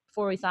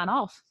sign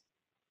off.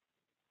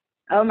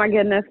 Oh my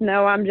goodness.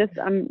 No, I'm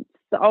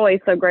always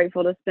so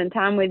grateful to spend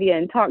time with you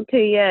and talk to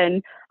you,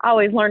 and I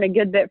always learn a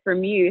good bit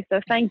from you. So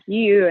thank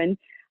you,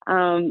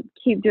 and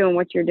keep doing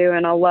what you're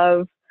doing.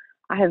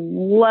 I have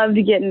loved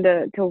getting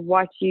to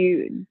watch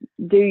you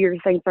do your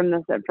thing from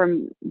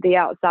the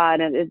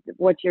outside, and it's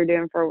what you're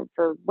doing for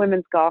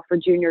women's golf, for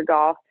junior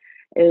golf,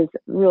 is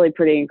really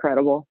pretty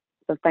incredible.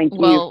 So thank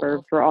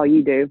you for all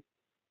you do.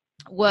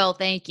 Well,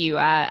 thank you.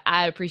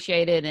 I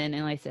appreciate it. And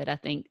like I said, I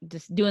think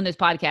just doing this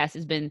podcast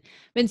has been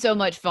so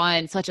much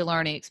fun, such a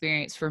learning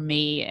experience for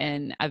me.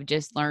 And I've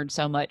just learned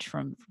so much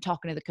from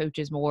talking to the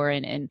coaches more.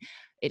 And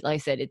it, like I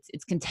said,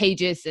 it's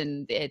contagious,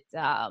 and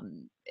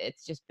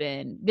it's just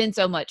been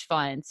so much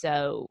fun.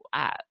 So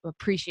I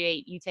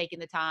appreciate you taking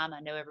the time.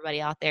 I know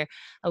everybody out there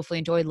hopefully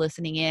enjoyed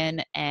listening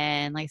in.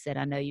 And like I said,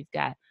 I know you've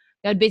got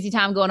a busy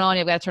time going on.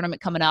 You've got a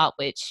tournament coming up,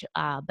 which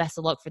best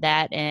of luck for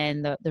that,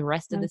 and the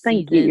rest of the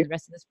season, the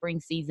rest of the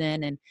spring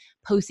season and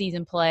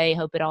postseason play.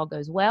 Hope it all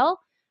goes well.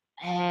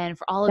 And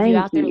for all of you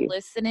out there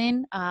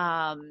listening,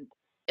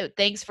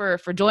 thanks for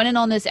joining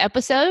on this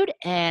episode.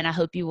 And I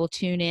hope you will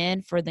tune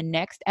in for the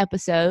next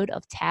episode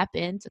of Tap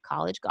Into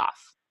College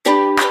Golf.